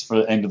tickets for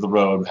the End of the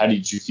Road? How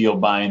did you feel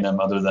buying them,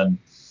 other than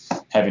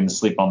having to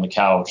sleep on the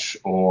couch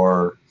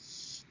or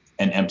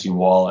an empty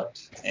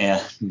wallet.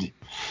 And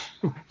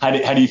how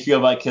do you feel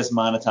about KISS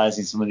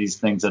monetizing some of these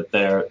things that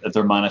they're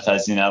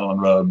monetizing out on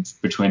the road,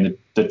 between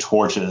the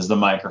torches, the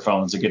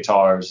microphones, the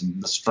guitars,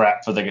 and the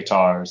strap for the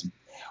guitars?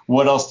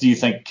 What else do you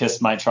think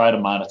KISS might try to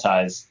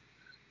monetize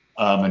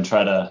and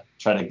try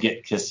to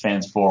get KISS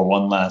fans for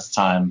one last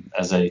time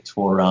as they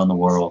tour around the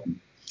world?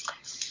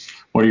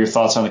 What are your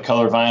thoughts on the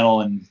color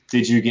vinyl, and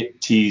did you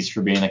get teased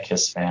for being a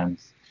KISS fan?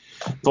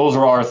 Those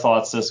are our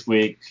thoughts this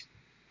week.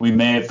 We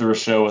made it through a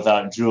show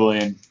without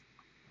Julian.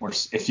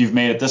 If you've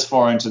made it this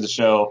far into the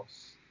show,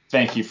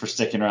 thank you for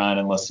sticking around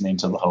and listening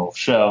to the whole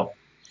show.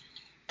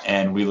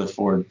 And we look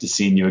forward to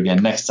seeing you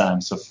again next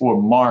time. So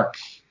for Mark,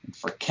 and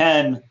for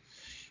Ken,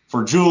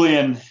 for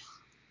Julian,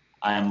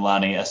 I am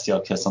Lonnie,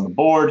 STL KISS on the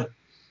board.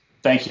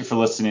 Thank you for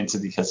listening to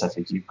the KISS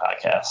FAQ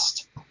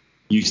podcast.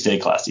 You stay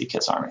classy,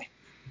 KISS Army.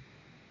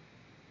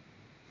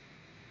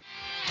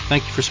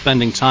 Thank you for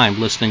spending time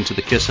listening to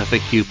the KISS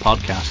FAQ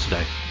podcast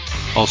today.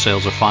 All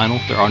sales are final.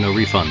 There are no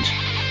refunds.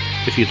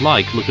 If you'd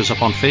like, look us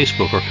up on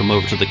Facebook or come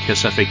over to the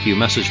KISS FAQ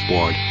message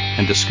board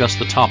and discuss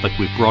the topic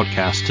we've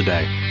broadcast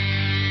today.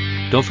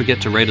 Don't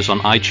forget to rate us on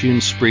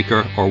iTunes,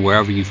 Spreaker, or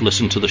wherever you've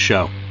listened to the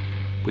show.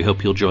 We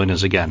hope you'll join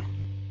us again.